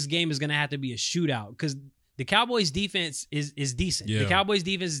feel like this game is going to have to be a shootout because the Cowboys defense is decent. Yeah. The Cowboys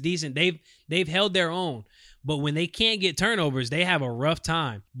defense is decent. They've held their own. But when they can't get turnovers, they have a rough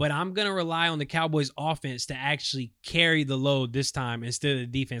time. But I'm going to rely on the Cowboys offense to actually carry the load this time instead of the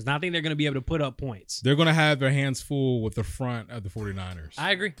defense. And I think they're going to be able to put up points. They're going to have their hands full with the front of the 49ers. I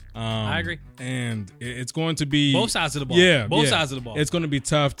agree. And it's going to be both sides of the ball. Yeah. Both sides of the ball. It's going to be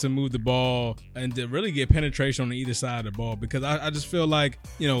tough to move the ball and to really get penetration on either side of the ball because I just feel like,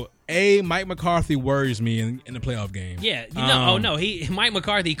 Mike McCarthy worries me in the playoff game. Yeah, Mike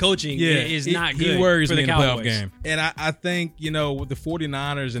McCarthy coaching is not good. He worries for me the in the Cowboys. playoff game. And I think, with the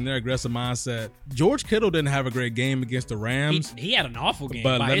 49ers and their aggressive mindset, George Kittle didn't have a great game against the Rams. He had an awful game.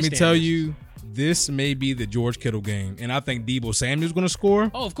 But by let his me tell standards. you, this may be the George Kittle game. And I think Deebo Samuel's going to score.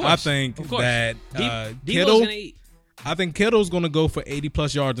 Oh, of course. I think that Debo's Kittle, gonna eat. I think Kittle's going to go for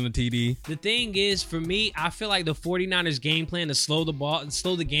 80-plus yards in the TD. The thing is, for me, I feel like the 49ers game plan to slow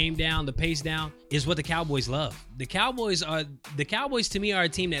the game down, the pace down, is what the Cowboys love. The Cowboys to me are a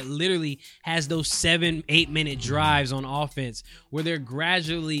team that literally has those 7-8 minute drives on offense where they're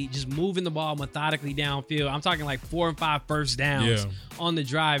gradually just moving the ball methodically downfield. I'm talking like 4 and 5 first downs on the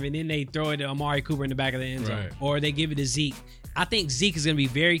drive, and then they throw it to Amari Cooper in the back of the end zone, or they give it to Zeke. I think Zeke is going to be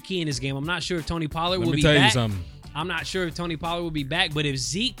very key in this game. I'm not sure if Tony Pollard will be back. Let me tell you something. I'm not sure if Tony Pollard will be back, but if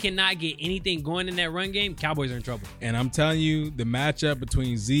Zeke cannot get anything going in that run game, Cowboys are in trouble. And I'm telling you, the matchup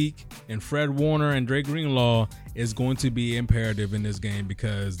between Zeke and Fred Warner and Drake Greenlaw is going to be imperative in this game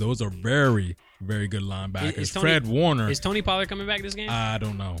because those are very, very good linebackers. Fred Warner. Is Tony Pollard coming back this game? I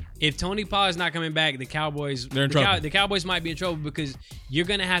don't know. If Tony Pollard's not coming back, the Cowboys, they're in trouble. The Cowboys might be in trouble because you're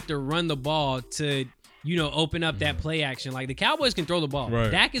going to have to run the ball to open up that play action. Like the Cowboys can throw the ball. Right.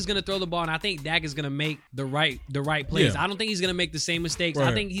 Dak is going to throw the ball, and I think Dak is going to make the right plays. Yeah. I don't think he's going to make the same mistakes. Right.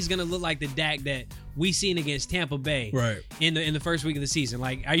 I think he's going to look like the Dak that we seen against Tampa Bay in the first week of the season.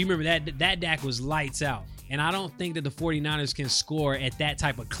 Like, you remember that Dak was lights out. And I don't think that the 49ers can score at that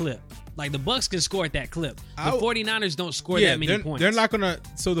type of clip. Like the Bucs can score at that clip. The 49ers don't score that many points. They're not going to.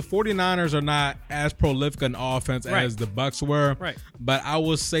 So the 49ers are not as prolific in offense as the Bucs were. Right. But I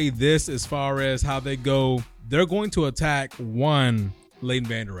will say this as far as how they go. They're going to attack one Leighton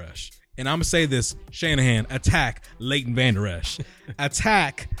Vander Esch. And I'm going to say this, Shanahan, attack Leighton Vander Esch.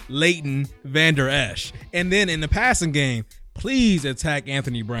 Attack Leighton Vander Esch. And then in the passing game, please attack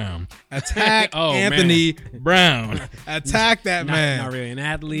Anthony Brown. Attack Anthony Brown. Attack that man. Not really an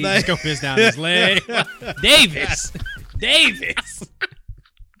athlete. Just go piss down his leg. Davis. Davis.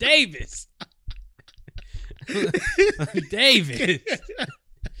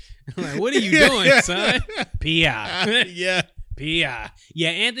 Like, what are you doing, son? P.I. Yeah. P.I. Yeah,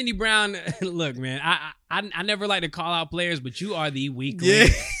 Anthony Brown, look, man, I never like to call out players, but you are the weak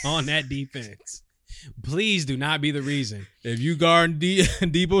link on that defense. Please do not be the reason. If you guard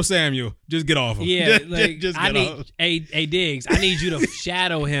Deebo Samuel, just get off him. Yeah, just get off. Hey, Diggs, I need you to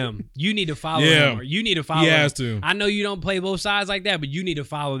shadow him. You need to follow him. Or you need to follow him. He has to. I know you don't play both sides like that, but you need to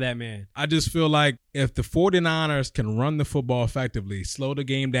follow that man. I just feel like if the 49ers can run the football effectively, slow the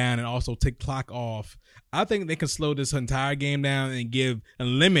game down, and also take clock off, I think they can slow this entire game down and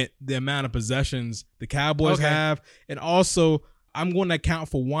limit the amount of possessions the Cowboys have. And also, I'm going to account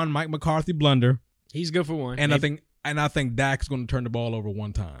for one Mike McCarthy blunder. He's good for one. And I think Dak's going to turn the ball over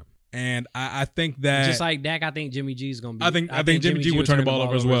one time. And I think that just like Dak, I think Jimmy G is going to be. I think Jimmy G will turn the ball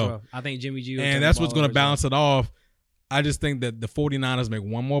over as well. I think Jimmy G will and that's what's going to balance it off. I just think that the 49ers make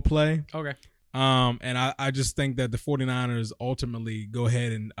one more play. Okay. And I just think that the 49ers ultimately go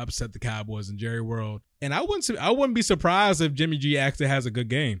ahead and upset the Cowboys in Jerry World. And I wouldn't be surprised if Jimmy G actually has a good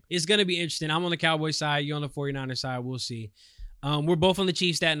game. It's going to be interesting. I'm on the Cowboys side. You're on the 49ers side. We'll see. We're both on the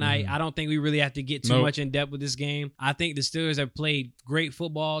Chiefs that night. I don't think we really have to get too much in depth with this game. I think the Steelers have played great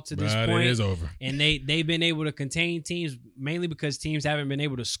football to this point. It is over. And they've been able to contain teams mainly because teams haven't been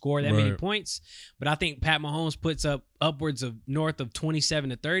able to score that many points. But I think Pat Mahomes puts up upwards of north of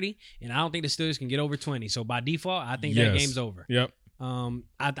 27-30, and I don't think the Steelers can get over 20. So by default, I think that game's over. Yep.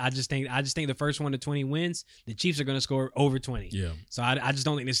 I just think the first 1 to 20 wins. The Chiefs are going to score over 20. Yeah. So I just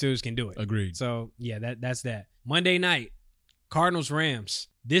don't think the Steelers can do it. Agreed. So yeah, that's that. Monday night. Cardinals, Rams.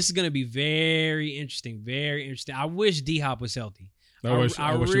 This is going to be very interesting. Very interesting. I wish D-Hop was healthy.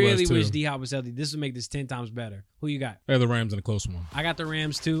 I really wish D-Hop was healthy. This would make this 10 times better. Who you got? I have the Rams in a close one. I got the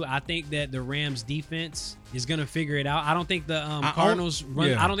Rams too. I think that the Rams defense is going to figure it out. I don't think the Cardinals run.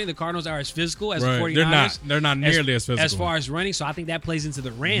 Yeah. I don't think the Cardinals are as physical as the 49ers. They're not nearly as physical. As far as running, so I think that plays into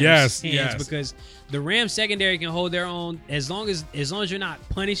the Rams' hands because the Rams secondary can hold their own as long as you're not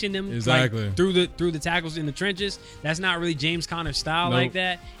punishing them like, through the tackles in the trenches. That's not really James Conner's style like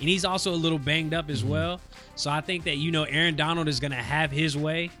that. And he's also a little banged up as well. So I think that, Aaron Donald is going to have his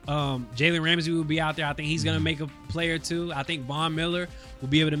way. Jalen Ramsey will be out there. I think he's going to make a play or two. I think Von Miller will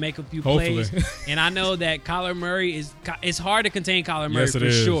be able to make a few plays. And I know that Kyler Murray it's hard to contain Kyler Murray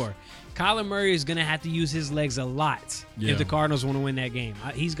for sure. Kyler Murray is going to have to use his legs a lot if the Cardinals want to win that game.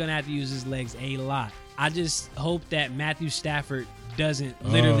 He's going to have to use his legs a lot. I just hope that Matthew Stafford doesn't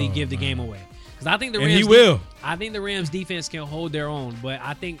literally give the game away. Because I think the Rams I think the Rams defense can hold their own, but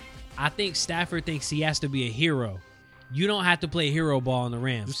I think Stafford thinks he has to be a hero you don't have to play hero ball in the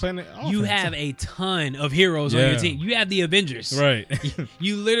Rams. Just playing the You offense. have a ton of heroes on Yeah. your team. You have the Avengers. Right.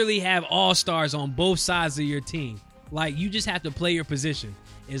 You literally have all-stars on both sides of your team. Like, you just have to play your position.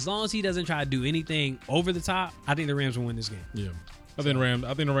 As long as he doesn't try to do anything over the top, I think the Rams will win this game. Yeah. I think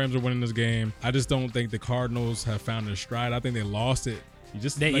the Rams are winning this game. I just don't think the Cardinals have found their stride. I think they lost it.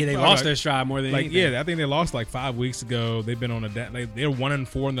 They lost their stride more than anything. I think they lost like 5 weeks ago. They've been on they're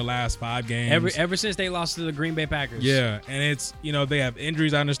 1-4 in the last 5 games. Ever since they lost to the Green Bay Packers. Yeah, and it's they have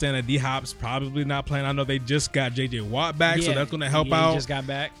injuries. I understand that D-Hop's probably not playing. I know they just got J.J. Watt back, so that's going to help out. He just got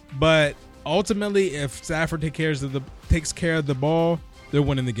back. But ultimately, if Stafford takes care of the ball, they're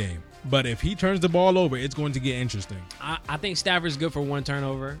winning the game. But if he turns the ball over, it's going to get interesting. I think Stafford's good for 1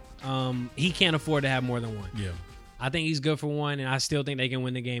 turnover. He can't afford to have more than 1. Yeah. I think he's good for 1, and I still think they can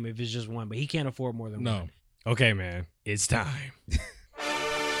win the game if it's just 1, but he can't afford more than 1. No. Okay, man. It's time.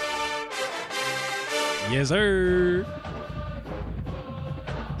 Yes, sir.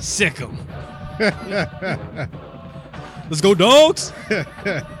 Sick 'em. Let's go, dogs.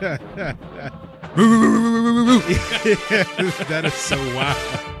 That is so wild.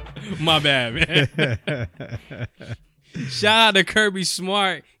 My bad, man. Shout out to Kirby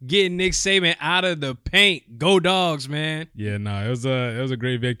Smart getting Nick Saban out of the paint. Go Dogs, man. Yeah, no, it was a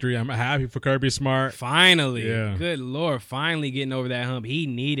great victory. I'm happy for Kirby Smart. Finally. Yeah. Good Lord. Finally getting over that hump. He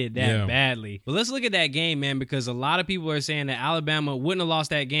needed that badly. But let's look at that game, man, because a lot of people are saying that Alabama wouldn't have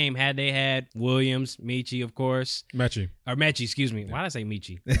lost that game had they had Williams, Mechie, of course. Mechie, excuse me. Why did I say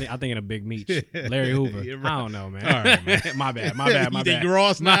Mechie? I'm thinking of Big Meech. Larry Hoover. Right. I don't know, man. All right, man. My bad. You think you're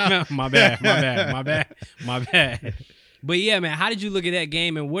Ross now? My bad. But yeah, man, how did you look at that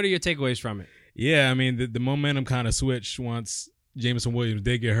game, and what are your takeaways from it? Yeah, I mean, the momentum kind of switched once Jameson Williams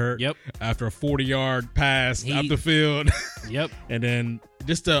did get hurt. Yep. After a 40-yard pass up the field. Yep. And then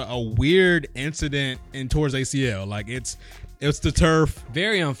just a weird incident towards ACL. Like, it's the turf.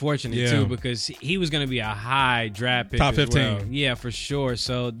 Very unfortunate, too, because he was going to be a high draft pick. Top as 15. well. Yeah, for sure.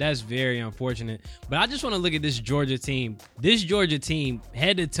 So that's very unfortunate. But I just want to look at this Georgia team. This Georgia team,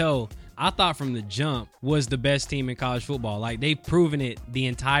 head to toe, I thought from the jump was the best team in college football. Like, they've proven it the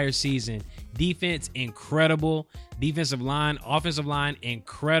entire season. Defense, incredible. Defensive line, offensive line,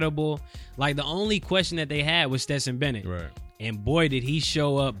 incredible. Like, the only question that they had was Stetson Bennett. Right. And boy, did he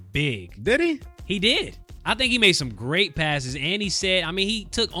show up big. Did he? He did. I think he made some great passes. And he said, he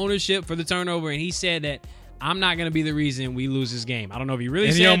took ownership for the turnover, and he said that I'm not going to be the reason we lose this game. I don't know if he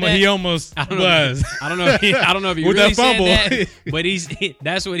really said that. He almost was. I don't know if he With really that fumble. said that, but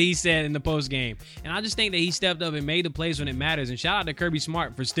that's what he said in the post game. And I just think that he stepped up and made the plays when it matters. And shout out to Kirby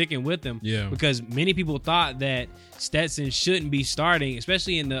Smart for sticking with him. Yeah. Because many people thought that Stetson shouldn't be starting,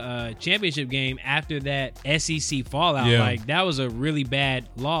 especially in the championship game after that SEC fallout. Yeah. Like, that was a really bad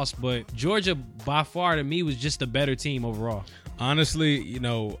loss. But Georgia, by far, to me, was just a better team overall. Honestly,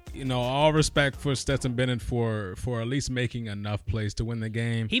 all respect for Stetson Bennett for at least making enough plays to win the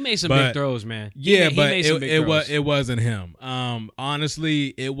game. He made some big throws, man. It wasn't him.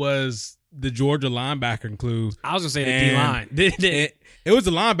 Honestly, it was the Georgia linebacker crew. I was gonna say the D-line. It was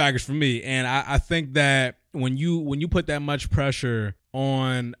the linebackers for me, and I think that when you put that much pressure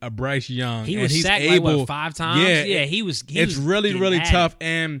on a Bryce Young, he and was he's sacked able, like 5 times. Yeah, he was. It's really getting tough,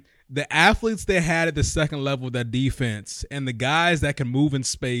 and the athletes they had at the second level of that defense and the guys that can move in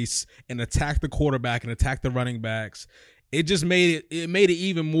space and attack the quarterback and attack the running backs, it just made it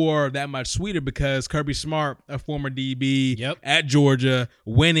even more that much sweeter because Kirby Smart, a former DB at Georgia,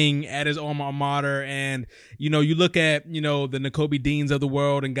 winning at his alma mater. And, you look at, the Nakobe Deans of the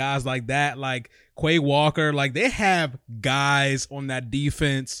world and guys like that, like Quay Walker, like they have guys on that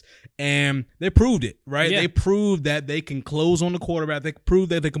defense and they proved it, right? Yeah. They proved that they can close on the quarterback. They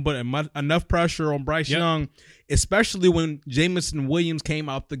proved that they can put enough pressure on Bryce Young, especially when Jameson Williams came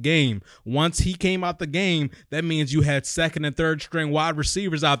out the game. Once he came out the game, that means you had second and third string wide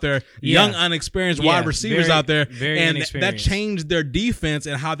receivers out there, young, unexperienced wide receivers out there. And that changed their defense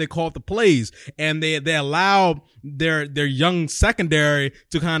and how they called the plays. And they allowed their young secondary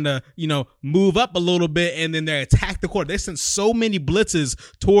to kind of, move up a little bit, and then they attack the quarter. They sent so many blitzes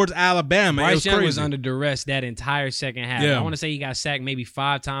towards Alabama. Bryce Young was under duress that entire second half. Yeah. I want to say he got sacked maybe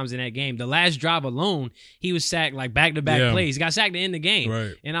 5 times in that game. The last drive alone, he was sacked like back-to-back plays. He got sacked to end the game.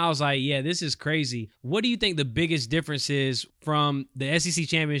 Right. And I was like, yeah, this is crazy. What do you think the biggest difference is from the SEC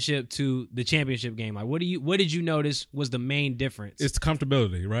championship to the championship game? Like, what did you notice was the main difference? It's the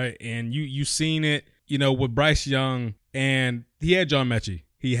comfortability, right? And you seen it, with Bryce Young, and he had John Mechie.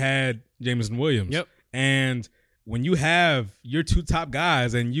 He had Jameson Williams. Yep. And when you have your 2 top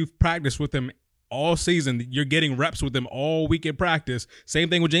guys and you've practiced with them all season, you're getting reps with them all week in practice.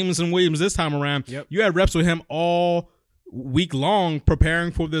 Same thing with Jameson Williams this time around. Yep. You had reps with him all week long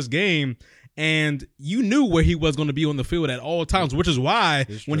preparing for this game. And you knew where he was going to be on the field at all times, which is why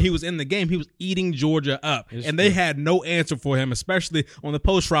when he was in the game, he was eating Georgia up. And they had no answer for him, especially on the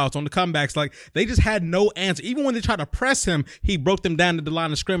post routes, on the comebacks. Like, they just had no answer. Even when they tried to press him, he broke them down to the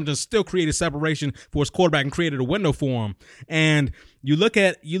line of scrimmage and still created separation for his quarterback and created a window for him. And you look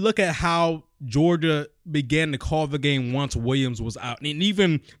at how Georgia began to call the game once Williams was out. And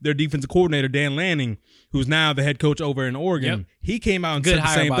even their defensive coordinator, Dan Lanning, who's now the head coach over in Oregon, he came out and said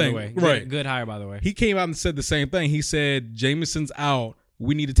the same thing. Right. Good hire, by the way. He came out and said the same thing. He said, Jameson's out.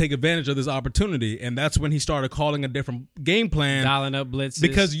 We need to take advantage of this opportunity. And that's when he started calling a different game plan. Dialing up blitzes.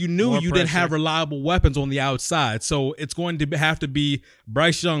 Because you knew you didn't have reliable weapons on the outside. So it's going to have to be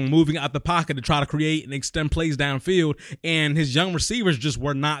Bryce Young moving out the pocket to try to create and extend plays downfield. And his young receivers just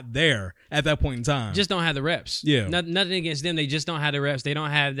were not there at that point in time. Just don't have the reps. Yeah. Nothing against them. They just don't have the reps. They don't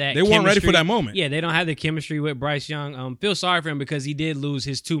have that They weren't ready for that moment. Yeah, they don't have the chemistry with Bryce Young. Feel sorry for him because he did lose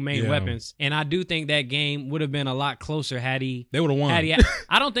his two main weapons. And I do think that game would have been a lot closer had he... They would have won.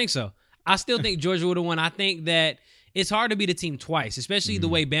 I don't think so. I still think Georgia would have won. I think that it's hard to beat a team twice, especially the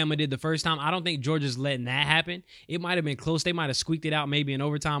way Bama did the first time. I don't think Georgia's letting that happen. It might have been close. They might have squeaked it out maybe in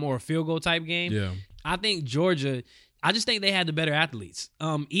overtime or a field goal type game. Yeah. I think Georgia... I just think they had the better athletes.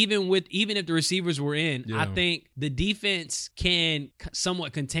 Even if the receivers were in, I think the defense can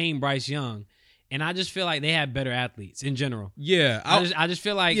somewhat contain Bryce Young. And I just feel like they have better athletes in general. Yeah. I just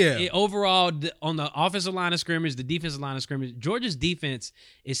feel like overall, on the offensive line of scrimmage, the defensive line of scrimmage, Georgia's defense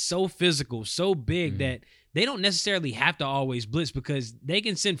is so physical, so big that they don't necessarily have to always blitz because they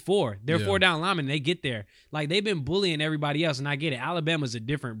can send four. They're four down linemen and they get there. Like, they've been bullying everybody else, and I get it. Alabama's a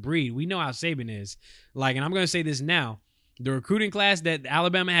different breed. We know how Saban is. Like, and I'm going to say this now. The recruiting class that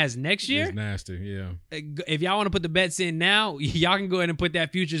Alabama has next year is nasty, yeah. If y'all want to put the bets in now, y'all can go ahead and put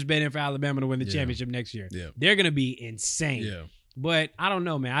that futures bet in for Alabama to win the championship next year. Yeah. They're going to be insane. Yeah. But I don't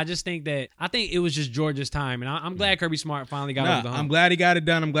know, man. I think it was just Georgia's time, and I'm glad Kirby Smart finally got over the hump. I'm glad he got it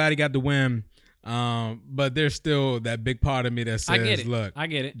done. I'm glad he got the win. But there's still that big part of me that says, look, I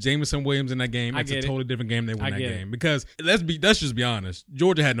get it. Jameson Williams in that game, it's a totally different game. They won that game. Because let's just be honest.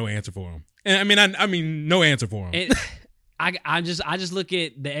 Georgia had no answer for him. And I mean no answer for him. I just look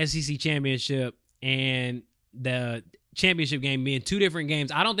at the SEC championship and the championship game being two different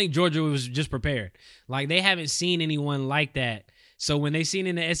games. I don't think Georgia was just prepared. Like, they haven't seen anyone like that. So when they seen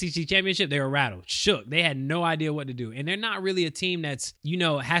in the SEC championship, they were rattled, shook. They had no idea what to do. And they're not really a team that's,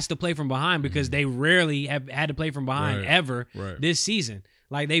 has to play from behind because they rarely have had to play from behind ever this season.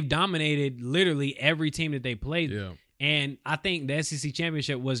 Like, they've dominated literally every team that they played. Yeah. And I think the SEC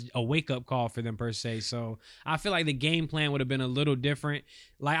championship was a wake-up call for them, per se. So I feel like the game plan would have been a little different.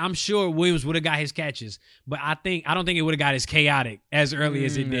 Like, I'm sure Williams would have got his catches, but I don't think it would have got as chaotic as early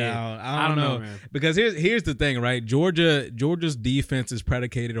as it did. I don't know, man. Because here's the thing, right? Georgia's defense is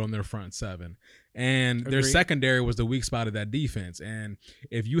predicated on their front seven. And their secondary was the weak spot of that defense. And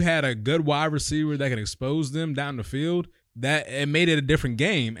if you had a good wide receiver that could expose them down the field, that it made it a different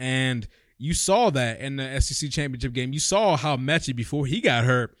game. And you saw that in the SEC championship game. You saw how Mechie, before he got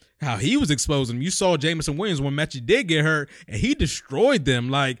hurt, how he was exposing them. You saw Jameson Williams when Mechie did get hurt, and he destroyed them.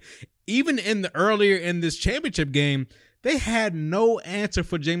 Like, even earlier in this championship game, they had no answer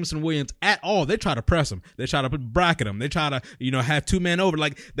for Jameson Williams at all. They tried to press him. They tried to bracket him. They tried to, have two men over.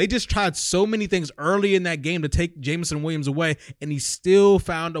 Like, they just tried so many things early in that game to take Jameson Williams away, and he still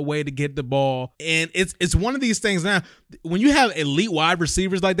found a way to get the ball. And it's one of these things now, when you have elite wide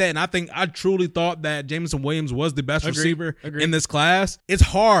receivers like that, and I truly thought that Jameson Williams was the best receiver in this class, it's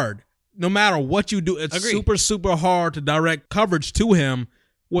hard. No matter what you do, it's super, super hard to direct coverage to him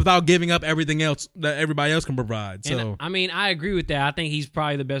without giving up everything else that everybody else can provide. So, and I agree with that. I think he's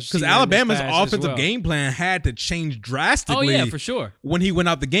probably the best receiver. Because Alabama's offensive game plan had to change drastically. Oh, yeah, for sure. When he went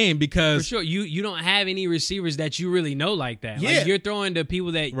out the game, because... For sure. You don't have any receivers that you really know like that. Yeah. Like, you're throwing to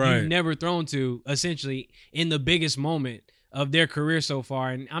people that you've never thrown to, essentially, in the biggest moment of their career so far.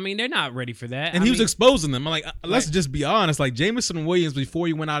 And, I mean, they're not ready for that. And he was exposing them. Like, let's just be honest. Like, Jameson Williams, before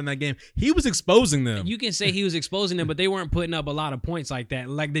he went out in that game, he was exposing them. You can say he was exposing them, but they weren't putting up a lot of points like that.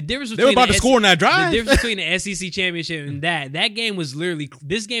 Like, the difference between... They were about to score in that drive. The difference between the SEC championship and that game was literally...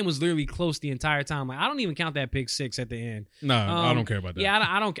 This game was literally close the entire time. Like, I don't even count that pick six at the end. No, I don't care about that. Yeah,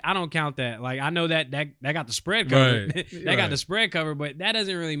 I don't count that. Like, I know that got the spread covered. That got the spread covered, but that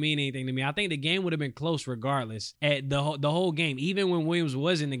doesn't really mean anything to me. I think the game would have been close regardless at the whole game. Even when Williams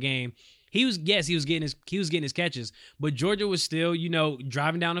was in the game, he was getting his catches, but Georgia was still,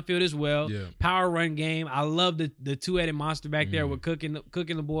 driving down the field as well. Yeah. Power run game. I love the two-headed monster back there with cooking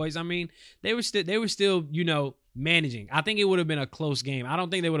the boys. I mean, they were still, managing. I think it would have been a close game. I don't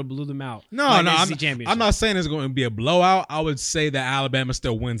think they would have blew them out. No, like no, SEC championship. I'm not saying it's going to be a blowout. I would say that Alabama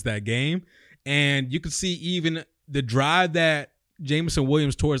still wins that game. And you could see even the drive that Jameson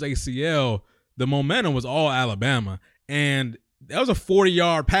Williams tore his ACL, the momentum was all Alabama. And that was a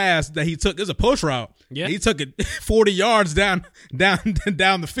 40-yard pass that he took. It was a push route. Yeah. He took it 40 yards down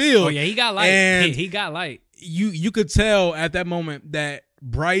the field. Oh, yeah, he got light. And he got light. You could tell at that moment that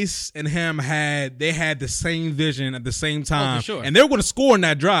Bryce and him had the same vision at the same time. For sure. And they were going to score in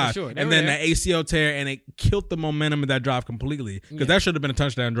that drive. For sure. And then that ACL tear, and it killed the momentum of that drive completely. Because that should have been a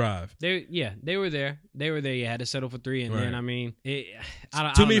touchdown drive. They were there. You had to settle for 3, and then I mean,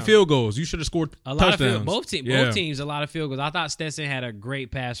 I too many know. field goals. You should have scored A lot touchdowns. of both teams a lot of field goals. I thought Stetson had a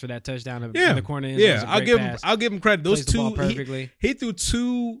great pass for that touchdown in the corner. I'll give him credit. Those Plays the ball two perfectly. He threw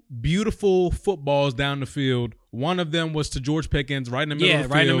 2 beautiful footballs down the field. One of them was to George Pickens right in the middle of the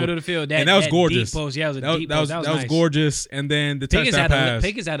field. right in the middle of the field. And that was gorgeous. Deep post. Yeah, it was a deep post. That was nice. Gorgeous. And then the Pickens touchdown pass.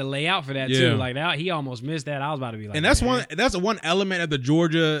 Pickens had to lay out for that too. Like that, he almost missed that. I was about to be like, and that's one element of the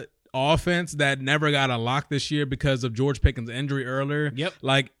Georgia offense that never got unlocked this year because of George Pickens' injury earlier. Yep.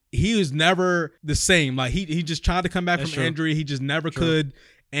 Like he was never the same. Like he just tried to come back from injury. He just never could.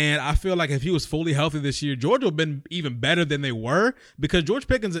 And I feel like if he was fully healthy this year, Georgia would have been even better than they were because George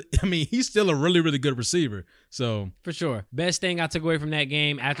Pickens, I mean, he's still a really, really good receiver. So for sure. Best thing I took away from that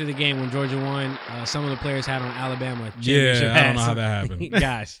game after the game when Georgia won, some of the players had on Alabama championship hats. I don't know how that happened.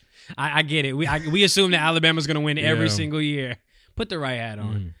 Guys, I get it. We assume that Alabama's going to win every single year. Put the right hat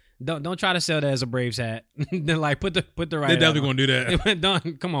on. Don't try to sell that as a Braves hat. They're like put the right. They're hat definitely on. gonna do that.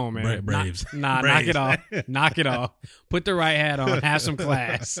 Don't come on, man. Braves. Nah, Braves. knock it off. Knock it off. Put the right hat on. Have some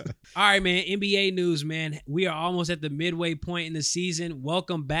class. All right, man. NBA news, man. We are almost at the midway point in the season.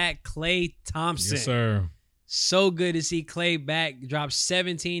 Welcome back, Klay Thompson. Yes, sir. So good to see Klay back. Dropped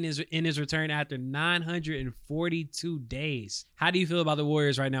 17 in his return after 942 days. How do you feel about the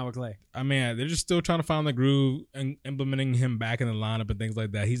Warriors right now with Klay? I mean, they're just still trying to find the groove and implementing him back in the lineup and things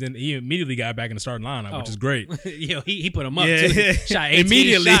like that. He immediately got back in the starting lineup, which is great. He put him up too. Shot 18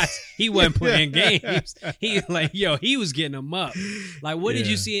 immediately. Shots. He wasn't playing games. He was getting them up. Like, what did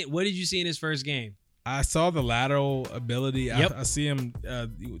you see? What did you see in his first game? I saw the lateral ability. Yep. I see him.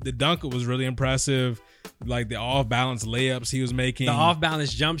 The dunk was really impressive. Like the off-balance layups he was making. The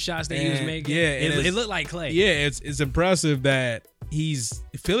off-balance jump shots that he was making. Yeah. It looked like Klay. Yeah, it's impressive that he's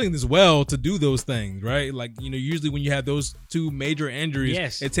feeling this well to do those things, right? Like, usually when you have those 2 major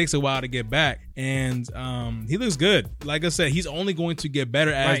injuries, it takes a while to get back. And he looks good. Like I said, he's only going to get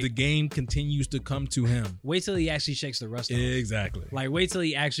better as the game continues to come to him. Wait till he actually shakes the rust off. Exactly. Like, wait till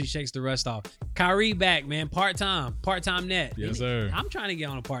he actually shakes the rust off. Kyrie back, man. Part-time net. Yes, sir. I'm trying to get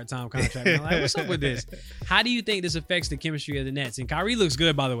on a part-time contract, man. Like, what's up with this? How do you think this affects the chemistry of the Nets? And Kyrie looks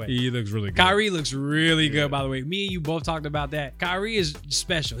good, by the way. He looks really good. Kyrie looks really good, by the way. Me and you both talked about that. Kyrie is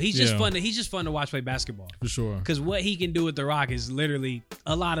special. He's just fun. He's just fun to watch play basketball. For sure. Because what he can do with the Rock is literally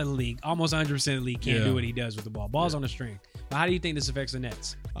a lot of the league. Almost 100% of the league can't do what he does with the ball. Ball's on the string. But how do you think this affects the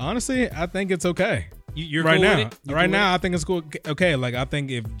Nets? Honestly, I think it's okay. You're right cool now. with it? Right now, I think it's cool. Okay, like I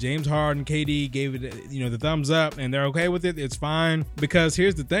think if James Harden, KD gave it, the thumbs up, and they're okay with it, it's fine. Because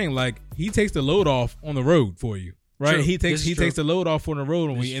here's the thing: like he takes the load off on the road for you, right? True. He takes the load off on the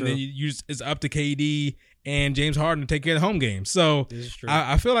road, and then it's up to KD and James Harden to take care of the home games. So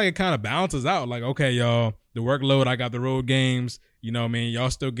I feel like it kind of balances out. Like, okay, y'all, the workload, I got the road games. Y'all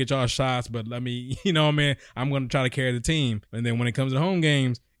still get y'all shots, but let me, I'm going to try to carry the team. And then when it comes to home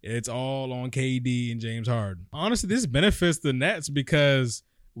games, it's all on KD and James Harden. Honestly, this benefits the Nets because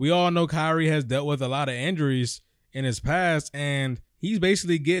we all know Kyrie has dealt with a lot of injuries in his past, and he's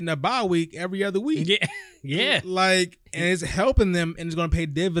basically getting a bye week every other week. Yeah. Like, and it's helping them, and it's going to pay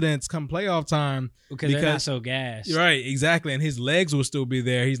dividends come playoff time. Because they're not so gassed. Right, exactly. And his legs will still be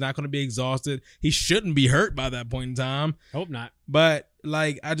there. He's not going to be exhausted. He shouldn't be hurt by that point in time. Hope not. But,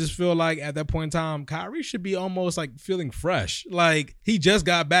 like, I just feel like at that point in time, Kyrie should be almost, like, feeling fresh. Like, he just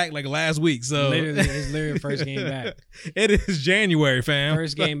got back, like, last week. So It's literally first game back. It is January, fam.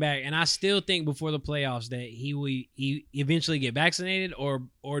 First game back. And I still think before the playoffs that he will eventually get vaccinated or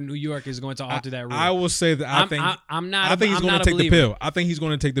New York is going to alter that rule. I will say that I think he's going to take the pill. I think he's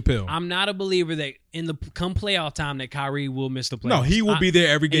going to take the pill. I'm not a believer that come playoff time that Kyrie will miss the playoffs. No, he will be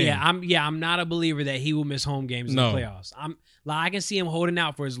there every game. I'm not a believer that he will miss home games in the playoffs. I can see him holding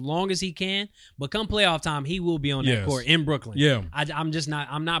out for as long as he can, but come playoff time, he will be on that court in Brooklyn. Yeah,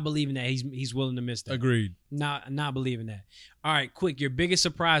 I'm not believing that he's willing to miss that. Agreed. Not believing that. All right, quick. Your biggest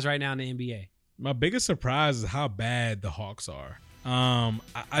surprise right now in the NBA? My biggest surprise is how bad the Hawks are.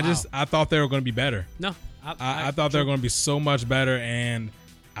 I thought they were going to be better. No, I thought they were going to be so much better, and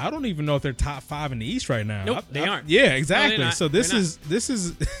I don't even know if they're top 5 in the East right now. Nope, they aren't. Yeah, exactly. No, so this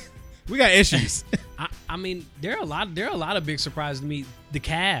is we got issues. I mean, there are a lot of big surprises to me. The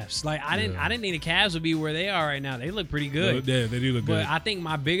Cavs, like I didn't think the Cavs would be where they are right now. They look pretty good. Yeah, they do look good. But I think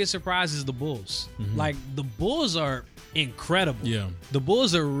my biggest surprise is the Bulls. Like the Bulls are incredible. Yeah. The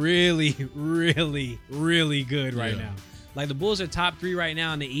Bulls are really, really, really good right Yeah. now. Like the Bulls are top 3 right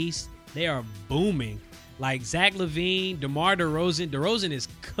now in the East. They are booming. Like Zach LaVine, DeMar DeRozan. DeRozan is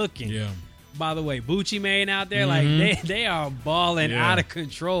cooking. Yeah. By the way, Bucci Mane out there, like they are balling out of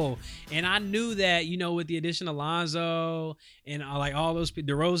control. And I knew that, with the addition of Lonzo and like all those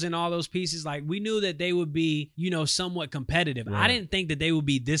DeRozan, all those pieces, like we knew that they would be, somewhat competitive. Right. I didn't think that they would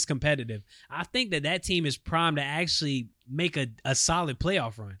be this competitive. I think that team is primed to actually make a solid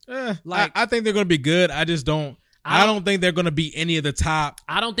playoff run. I think they're going to be good. I just don't. I don't think they're going to be any of the top.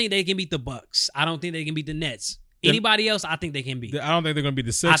 I don't think they can beat the Bucks. I don't think they can beat the Nets. Anybody else, I think they can beat. I don't think they're going to be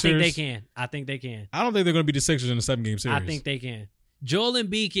the Sixers. I think they can. I think they can. I don't think they're going to be the Sixers in a 7-game series. I think they can. Joel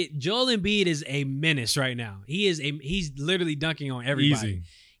Embiid is a menace right now. He's literally dunking on everybody. Easy.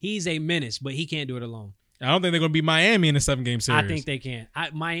 He's a menace, but he can't do it alone. I don't think they're going to be Miami in a 7-game series. I think they can. I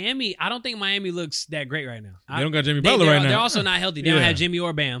don't think Miami looks that great right now. They don't got Jimmy Butler right now. They're also not healthy. They don't have Jimmy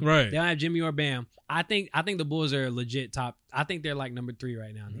or Bam. Right. They don't have Jimmy or Bam. I think the Bulls are legit top. I think they're like number 3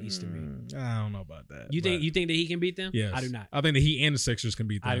 right now in the East to me. I don't know about that. You think that he can beat them? Yes. I do not. I think the Heat and the Sixers can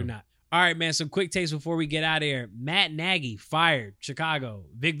beat them. I do not. All right, man. Some quick takes before we get out of here. Matt Nagy fired. Chicago.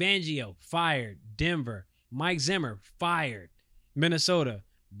 Vic Fangio fired. Denver. Mike Zimmer fired. Minnesota.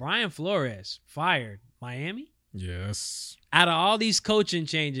 Brian Flores fired. Miami. Yes. Out of all these coaching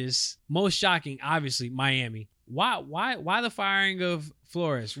changes, most shocking, obviously, Miami. Why the firing of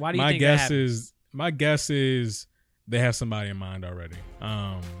Flores? Why do you think that happened? My guess is they have somebody in mind already.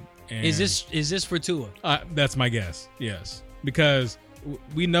 And Is this for Tua? That's my guess. Yes, because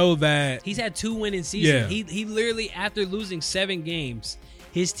we know that He's had 2 winning seasons. Yeah. He literally, after losing 7 games,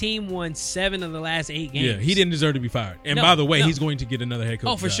 his team won 7 of the last 8 games. Yeah, he didn't deserve to be fired. And No, by the way, no. he's going to get another head coach.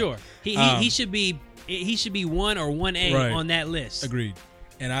 Oh, for job. sure. He should be 1 or 1A Right. on that list. Agreed.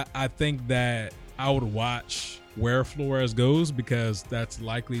 And I think that I would watch where Flores goes because that's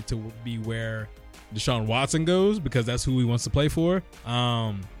likely to be where Deshaun Watson goes because that's who he wants to play for.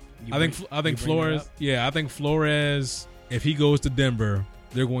 I think Flores. Yeah, I think Flores. If he goes to Denver,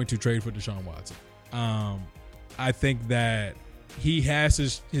 they're going to trade for Deshaun Watson. I think that he has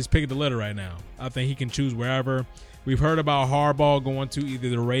his pick of the litter right now. I think he can choose wherever. We've heard about Harbaugh going to either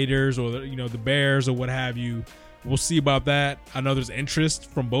the Raiders or the Bears or what have you. We'll see about that. I know there's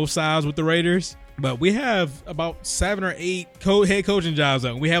interest from both sides with the Raiders, but we have about 7 or 8 head coaching jobs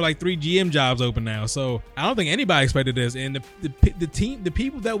open. We have like 3 GM jobs open now, so I don't think anybody expected this. And the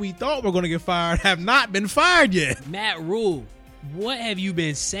people that we thought were going to get fired have not been fired yet. Matt Rule, what have you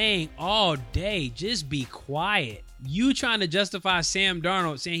been saying all day? Just be quiet. You trying to justify Sam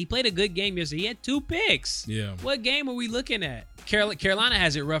Darnold saying he played a good game yesterday. He had 2 picks. Yeah. What game are we looking at? Carolina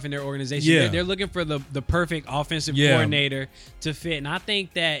has it rough in their organization. Yeah. They're looking for the perfect offensive coordinator to fit. And I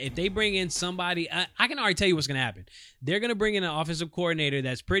think that if they bring in somebody, I can already tell you what's going to happen. They're going to bring in an offensive coordinator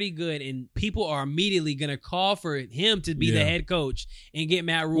that's pretty good, and people are immediately going to call for him to be the head coach and get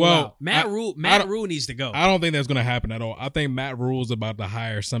Matt Rule out. Matt Rule needs to go. I don't think that's going to happen at all. I think Matt Rule is about to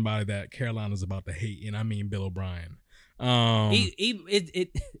hire somebody that Carolina's about to hate, and I mean Bill O'Brien.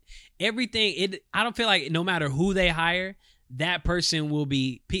 Everything. I don't feel like no matter who they hire, that person will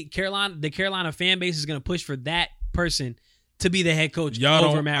be Carolina. The Carolina fan base is going to push for that person to be the head coach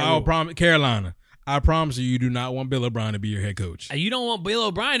over Matt Rule. I'll promise Carolina. I promise you do not want Bill O'Brien to be your head coach. You don't want Bill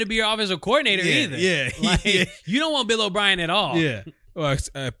O'Brien to be your offensive coordinator either. Yeah, You don't want Bill O'Brien at all. Yeah. Well,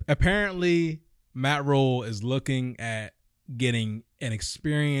 apparently, Matt Rule is looking at getting an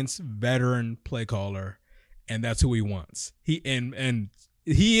experienced veteran play caller, and that's who he wants. He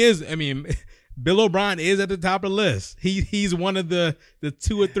is. I mean, Bill O'Brien is at the top of the list. He's one of the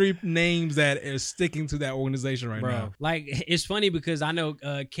 2 or 3 names that is sticking to that organization right now. Like, it's funny because I know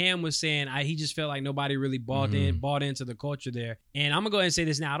Cam was saying he just felt like nobody really bought into the culture there. And I'm gonna go ahead and say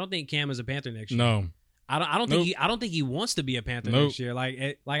this now. I don't think Cam is a Panther next year. No. I don't think he wants to be a Panther next year.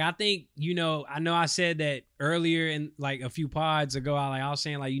 Like I think, I know I said that earlier in like a few pods ago. I was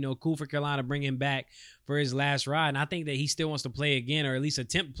saying like, cool for Carolina, bring him back for his last ride. And I think that he still wants to play again, or at least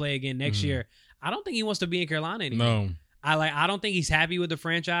attempt to play again next year. I don't think he wants to be in Carolina anymore. No. I don't think he's happy with the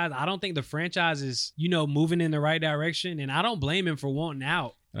franchise. I don't think the franchise is, moving in the right direction. And I don't blame him for wanting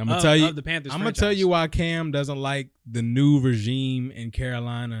out. I'm gonna tell you the Panthers. I'm gonna tell you why Cam doesn't like the new regime in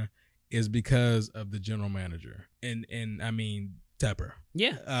Carolina is because of the general manager. And I mean, Tepper.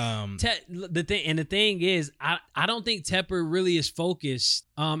 Yeah. The thing is, I don't think Tepper really is focused.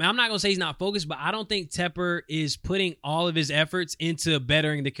 I'm not gonna say he's not focused, but I don't think Tepper is putting all of his efforts into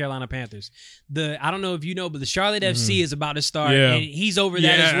bettering the Carolina Panthers. I don't know if you know, but the Charlotte FC is about to start, and he's over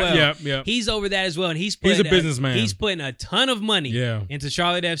that as well. Yeah. He's over that as well, and he's a businessman. He's putting a ton of money into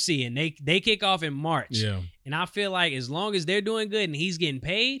Charlotte FC, and they kick off in March. Yeah. And I feel like as long as they're doing good and he's getting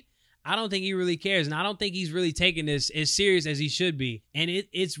paid, I don't think he really cares, and I don't think he's really taking this as serious as he should be. And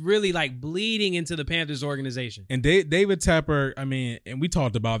it's really like bleeding into the Panthers organization. And David Tepper, I mean, and we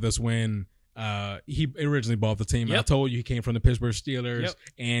talked about this when he originally bought the team. Yep. I told you he came from the Pittsburgh Steelers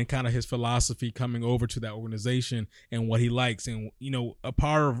and kind of his philosophy coming over to that organization and what he likes. And, a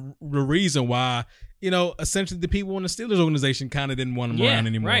part of the reason why, essentially the people in the Steelers organization kind of didn't want him around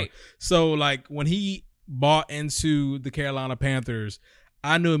anymore. Right. So, like, when he bought into the Carolina Panthers,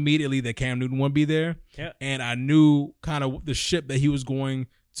 I knew immediately that Cam Newton wouldn't be there. Yep. And I knew kind of the ship that he was going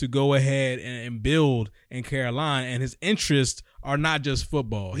to go ahead and build in Carolina. And his interests are not just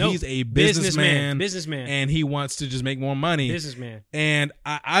football. Nope. He's a businessman. Businessman. And he wants to just make more money. Businessman. And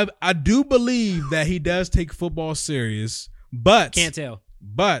I do believe that he does take football serious. But can't tell.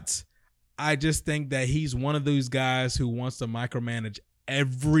 But I just think that he's one of those guys who wants to micromanage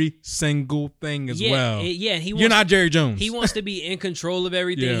every single thing as well. You're not Jerry Jones. He wants to be in control of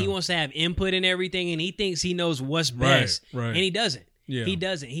everything. Yeah. He wants to have input in everything, and he thinks he knows what's best. Right. And he doesn't. Yeah. He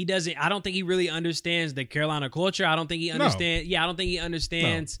doesn't. I don't think he really understands the Carolina culture. I don't think he understands. I don't think he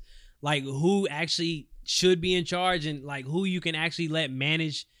understands like who actually should be in charge and like who you can actually let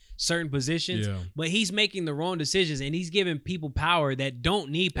manage certain positions. Yeah. But he's making the wrong decisions, and he's giving people power that don't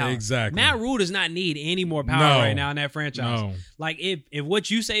need power. Exactly. Matt Rule does not need any more power right now in that franchise. No. Like if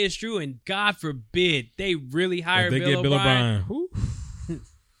what you say is true, and God forbid they really hire If they Bill get Bill O'Brien, O'Brien.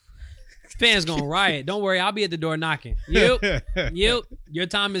 fans gonna riot. Don't worry, I'll be at the door knocking. Yep. Your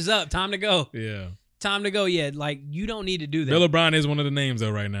time is up. Time to go. Yeah. Time to go. Yeah, like you don't need to do that. Bill O'Brien is one of the names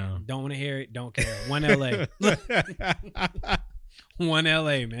though right now. Don't want to hear it. Don't care. One LA. One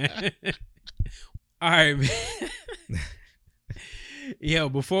LA, man. All right, man. Yo,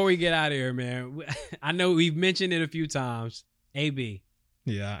 before we get out of here, man, I know we've mentioned it a few times. AB.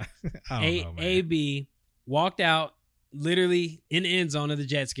 Yeah. I don't know, man. AB walked out literally in the end zone of the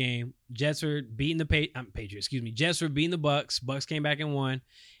Jets game. Jets were beating the Patriots. Jets were beating the Bucks. Bucks came back and won.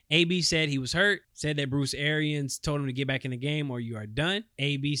 AB said he was hurt, said that Bruce Arians told him to get back in the game or you are done.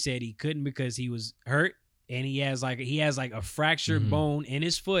 AB said he couldn't because he was hurt. And he has like a fractured bone in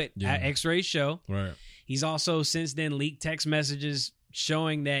his foot at X-rays show. Right. He's also since then leaked text messages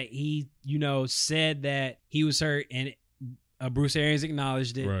showing that he, said that he was hurt, and Bruce Arians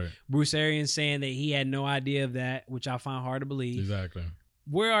acknowledged it. Right. Bruce Arians saying that he had no idea of that, which I find hard to believe. Exactly.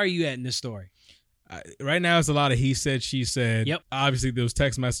 Where are you at in this story? Right now, it's a lot of he said, she said. Yep. Obviously, those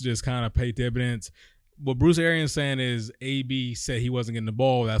text messages kind of pay dividends. What Bruce Arians saying is AB said he wasn't getting the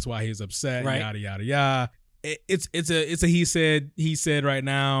ball. That's why he's upset. Right. Yada yada yada. It's a he said right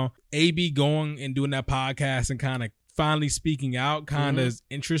now. AB going and doing that podcast and kind of finally speaking out kind of is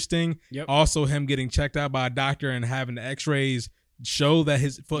interesting. Yep. Also, him getting checked out by a doctor and having the X-rays show that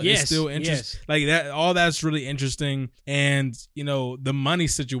his foot is still interesting. Like that, all that's really interesting. And the money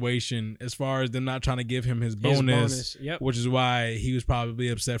situation as far as them not trying to give him his bonus. Yep. Which is why he was probably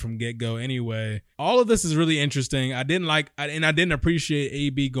upset from get-go anyway. All of this is really interesting. I didn't appreciate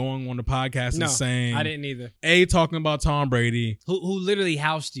AB going on the podcast and saying, I didn't either. Talking about Tom Brady, who literally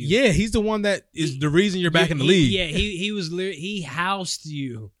housed you. Yeah, he's the one that is the reason you're back in the league. Yeah, he housed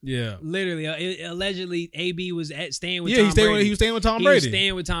you. Yeah, literally. Allegedly, AB was staying with. Yeah, Tom he Brady. was staying with Tom He Brady. was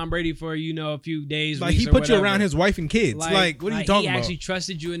staying with Tom Brady for a few days. Like he put you around his wife and kids. Like what are you talking about? He actually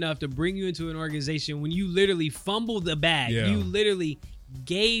trusted you enough to bring you into an organization when you literally fumbled the bag. Yeah. You literally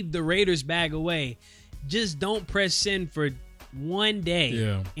gave the Raiders bag away. Just don't press send for one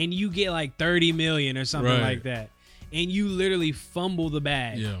day, and you get like $30 million or something like that, and you literally fumble the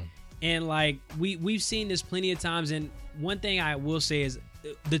bag. Yeah, and like we've seen this plenty of times. And one thing I will say is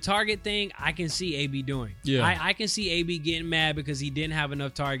the target thing. I can see AB doing. Yeah, I can see AB getting mad because he didn't have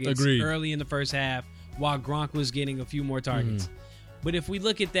enough targets early in the first half, while Gronk was getting a few more targets. But if we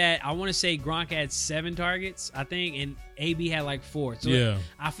look at that, I want to say Gronk had 7 targets, I think, and AB had like 4. So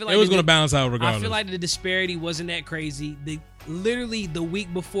I feel like it was going to balance out regardless. I feel like the disparity wasn't that crazy. Literally the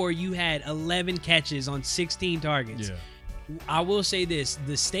week before, you had 11 catches on 16 targets. Yeah. I will say this: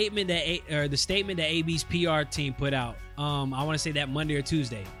 the statement that AB's PR team put out, I want to say that Monday or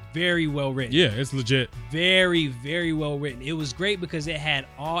Tuesday, very well written. Yeah, it's legit. Very, very well written. It was great because it had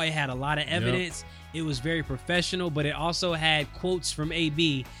a lot of evidence. It was very professional, but it also had quotes from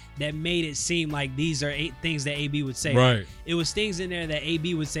AB that made it seem like these are things that AB would say. Right. It was things in there that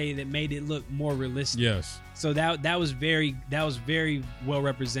AB would say that made it look more realistic. Yes. So that was very well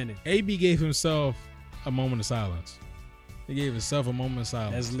represented. AB gave himself a moment of silence. He gave himself a moment of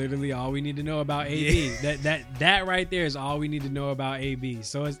silence. That's literally all we need to know about AB. Yeah. That right there is all we need to know about AB.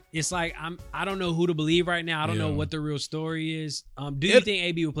 So it's like I don't know who to believe right now. I don't know what the real story is. Do you think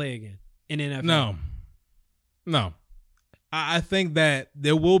AB will play again in the NFL? No. I think that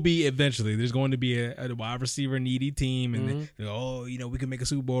there will be eventually. There's going to be a wide receiver needy team, and we can make a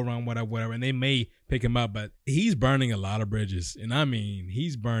Super Bowl run, whatever, and they may pick him up. But he's burning a lot of bridges, and I mean,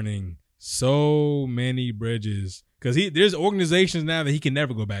 he's burning so many bridges because there's organizations now that he can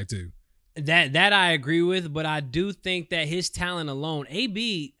never go back to. That I agree with, but I do think that his talent alone,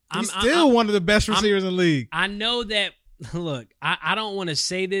 AB, he's still one of the best receivers in the league. I know that. Look, I don't want to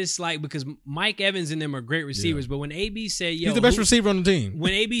say this because Mike Evans and them are great receivers, but when AB said, "Yo, he's the best receiver on the team,"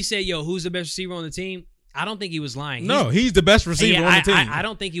 when AB said, "Yo, who's the best receiver on the team?" I don't think he was lying. He's the best receiver on the team. I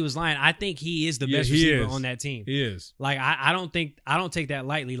don't think he was lying. I think he is the best receiver on that team. He is. Like I don't take that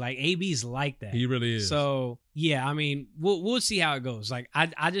lightly. Like AB's like that. He really is. So yeah, I mean, we'll see how it goes. Like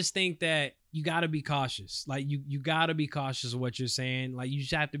I just think that you got to be cautious. Like you got to be cautious of what you're saying. Like you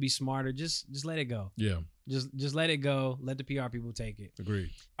just have to be smarter. Just let it go. Yeah. Just let it go. Let the PR people take it.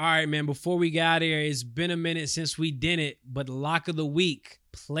 Agreed. All right, man. Before we got here, it's been a minute since we did it, but Lock of the Week,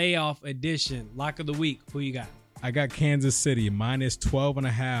 playoff edition. Lock of the Week. Who you got? I got Kansas City minus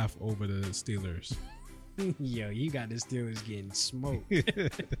 12.5 over the Steelers. Yo, you got the Steelers getting smoked.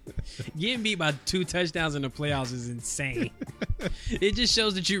 Getting beat by 2 touchdowns in the playoffs is insane. It just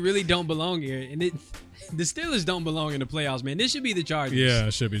shows that you really don't belong here. And the Steelers don't belong in the playoffs, man. This should be the Chargers. Yeah,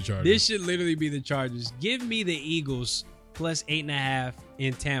 it should be Chargers. This should literally be the Chargers. Give me the Eagles plus 8.5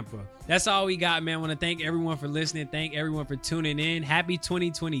 in Tampa. That's all we got, man. I want to thank everyone for listening. Thank everyone for tuning in. Happy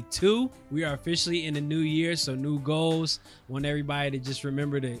 2022. We are officially in the new year, so new goals. Want everybody to just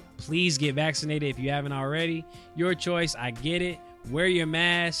remember to please get vaccinated if you haven't already. Your choice. I get it. Wear your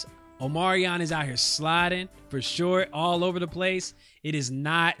mask. Omarion is out here sliding for sure all over the place. It is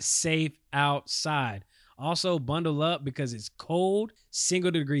not safe outside. Also, bundle up because it's cold,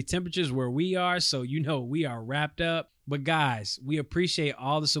 single-degree temperatures where we are, so we are wrapped up. But guys, we appreciate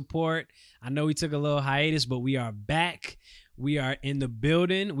all the support. I know we took a little hiatus, but we are back. We are in the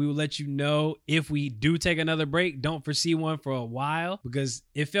building. We will let you know if we do take another break. Don't foresee one for a while because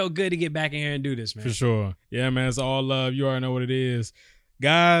it felt good to get back in here and do this, man. For sure. Yeah, man, it's all love. You already know what it is.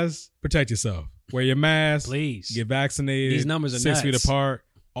 Guys, protect yourself. Wear your mask. Please. Get vaccinated. These numbers are 6 feet nuts. apart.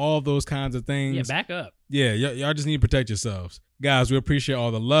 All those kinds of things. Yeah, back up. Yeah, y'all just need to protect yourselves. Guys, we appreciate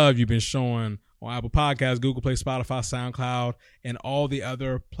all the love you've been showing on Apple Podcasts, Google Play, Spotify, SoundCloud, and all the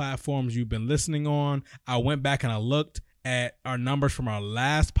other platforms you've been listening on. I went back and I looked at our numbers from our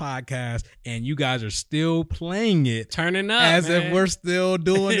last podcast, and you guys are still playing it. Turning up, as man. if we're still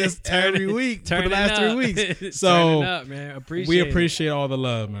doing this every week for the last 3 weeks. So turning up, man. we appreciate all the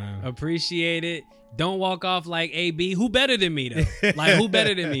love, man. Appreciate it. Don't walk off like AB. Who better than me, though? Like, who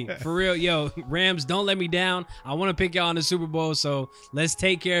better than me? For real. Yo, Rams, don't let me down. I want to pick y'all in the Super Bowl, so let's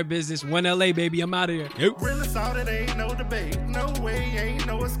take care of business. One LA, baby. I'm out of here. Yep. Realest out, it ain't no debate. No way, ain't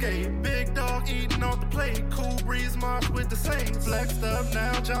no escape. Big dog eating off the plate. Cool breeze march with the Saints. Flexed up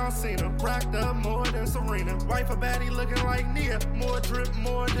now, John Cena. Racked up more than Serena. Wife a baddie looking like Nia. More drip,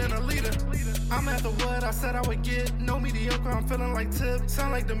 more than a leader. I'm at the what I said I would get. No mediocre, I'm feeling like Tip.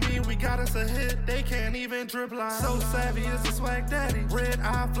 Sound like to me, we got us a hit. They can't even drip line. So savvy is a swag daddy. Red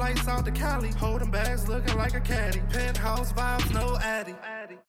eye flights out to Cali. Holding bags looking like a caddy. Penthouse vibes, no addy.